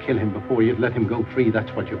means you'd kill him before you'd let him go free. That's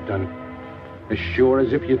what you've done. As sure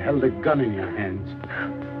as if you'd held a gun in your hands.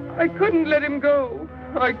 I couldn't let him go.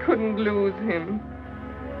 I couldn't lose him.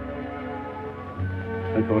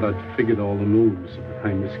 I thought I'd figured all the moves, but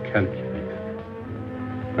I miscalculated.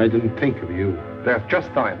 I didn't think of you. There's just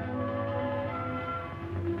time.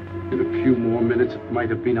 In a few more minutes, it might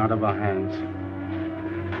have been out of our hands.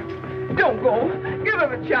 Don't go. Give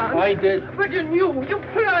him a chance. I did. But you knew. You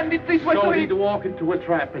planned it this way. So he'd walk into a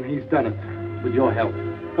trap, and he's done it. With your help.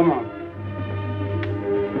 Come on.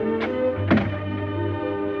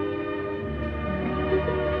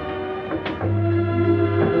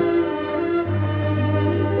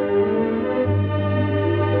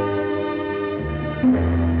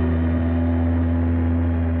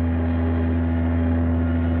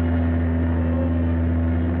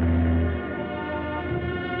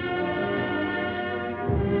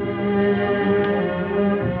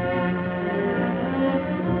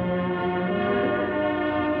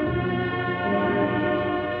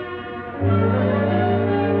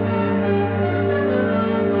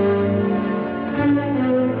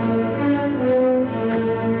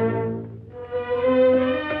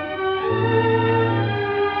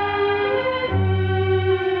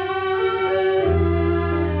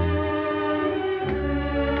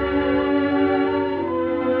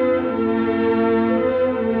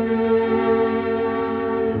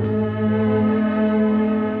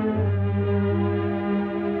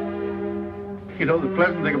 You know, the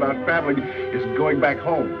pleasant thing about traveling is going back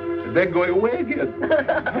home and then going away again.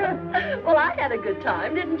 Well, I had a good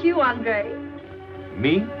time, didn't you, Andre?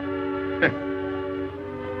 Me?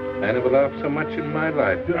 I never laughed so much in my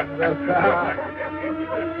life.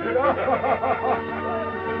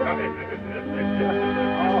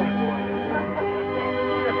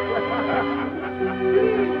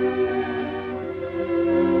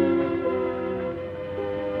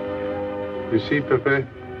 You see, Pepe,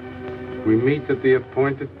 we meet at the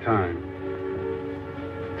appointed time.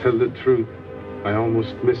 To tell the truth, I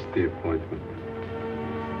almost missed the appointment.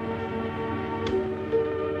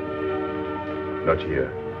 Not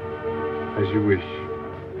here. As you wish.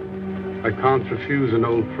 I can't refuse an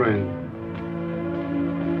old friend.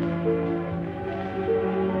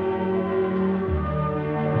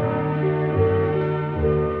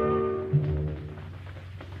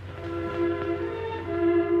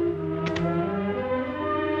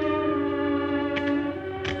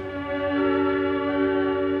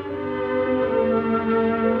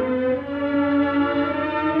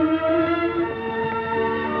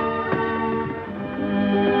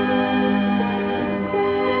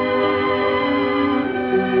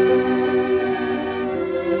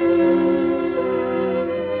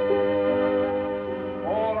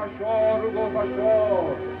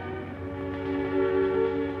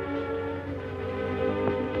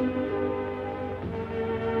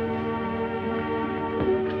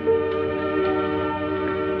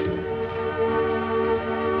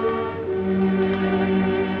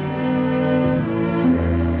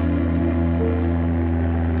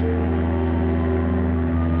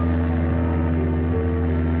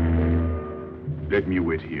 Let me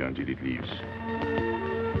wait here until it leaves.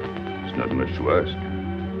 It's not much to ask.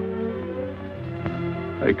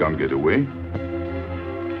 I can't get away.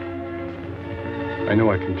 I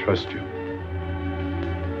know I can trust you.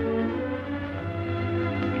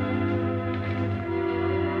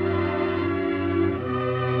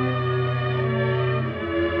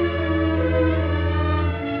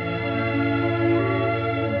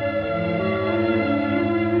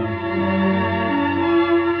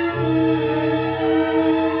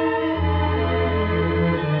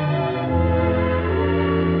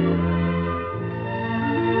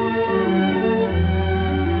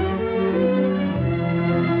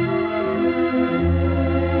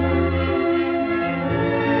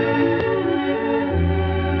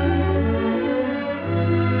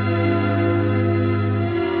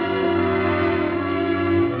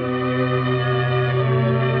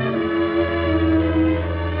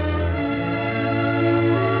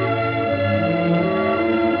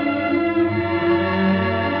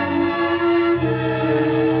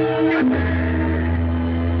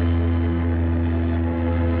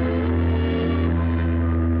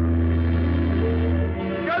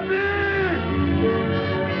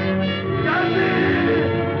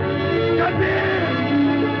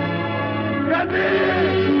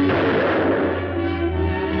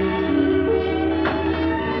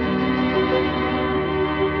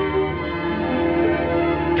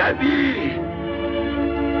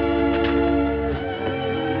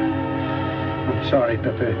 sorry,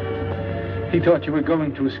 Pepe. He thought you were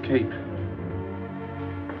going to escape.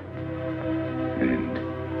 And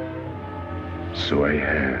so I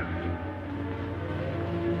have,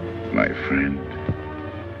 my friend.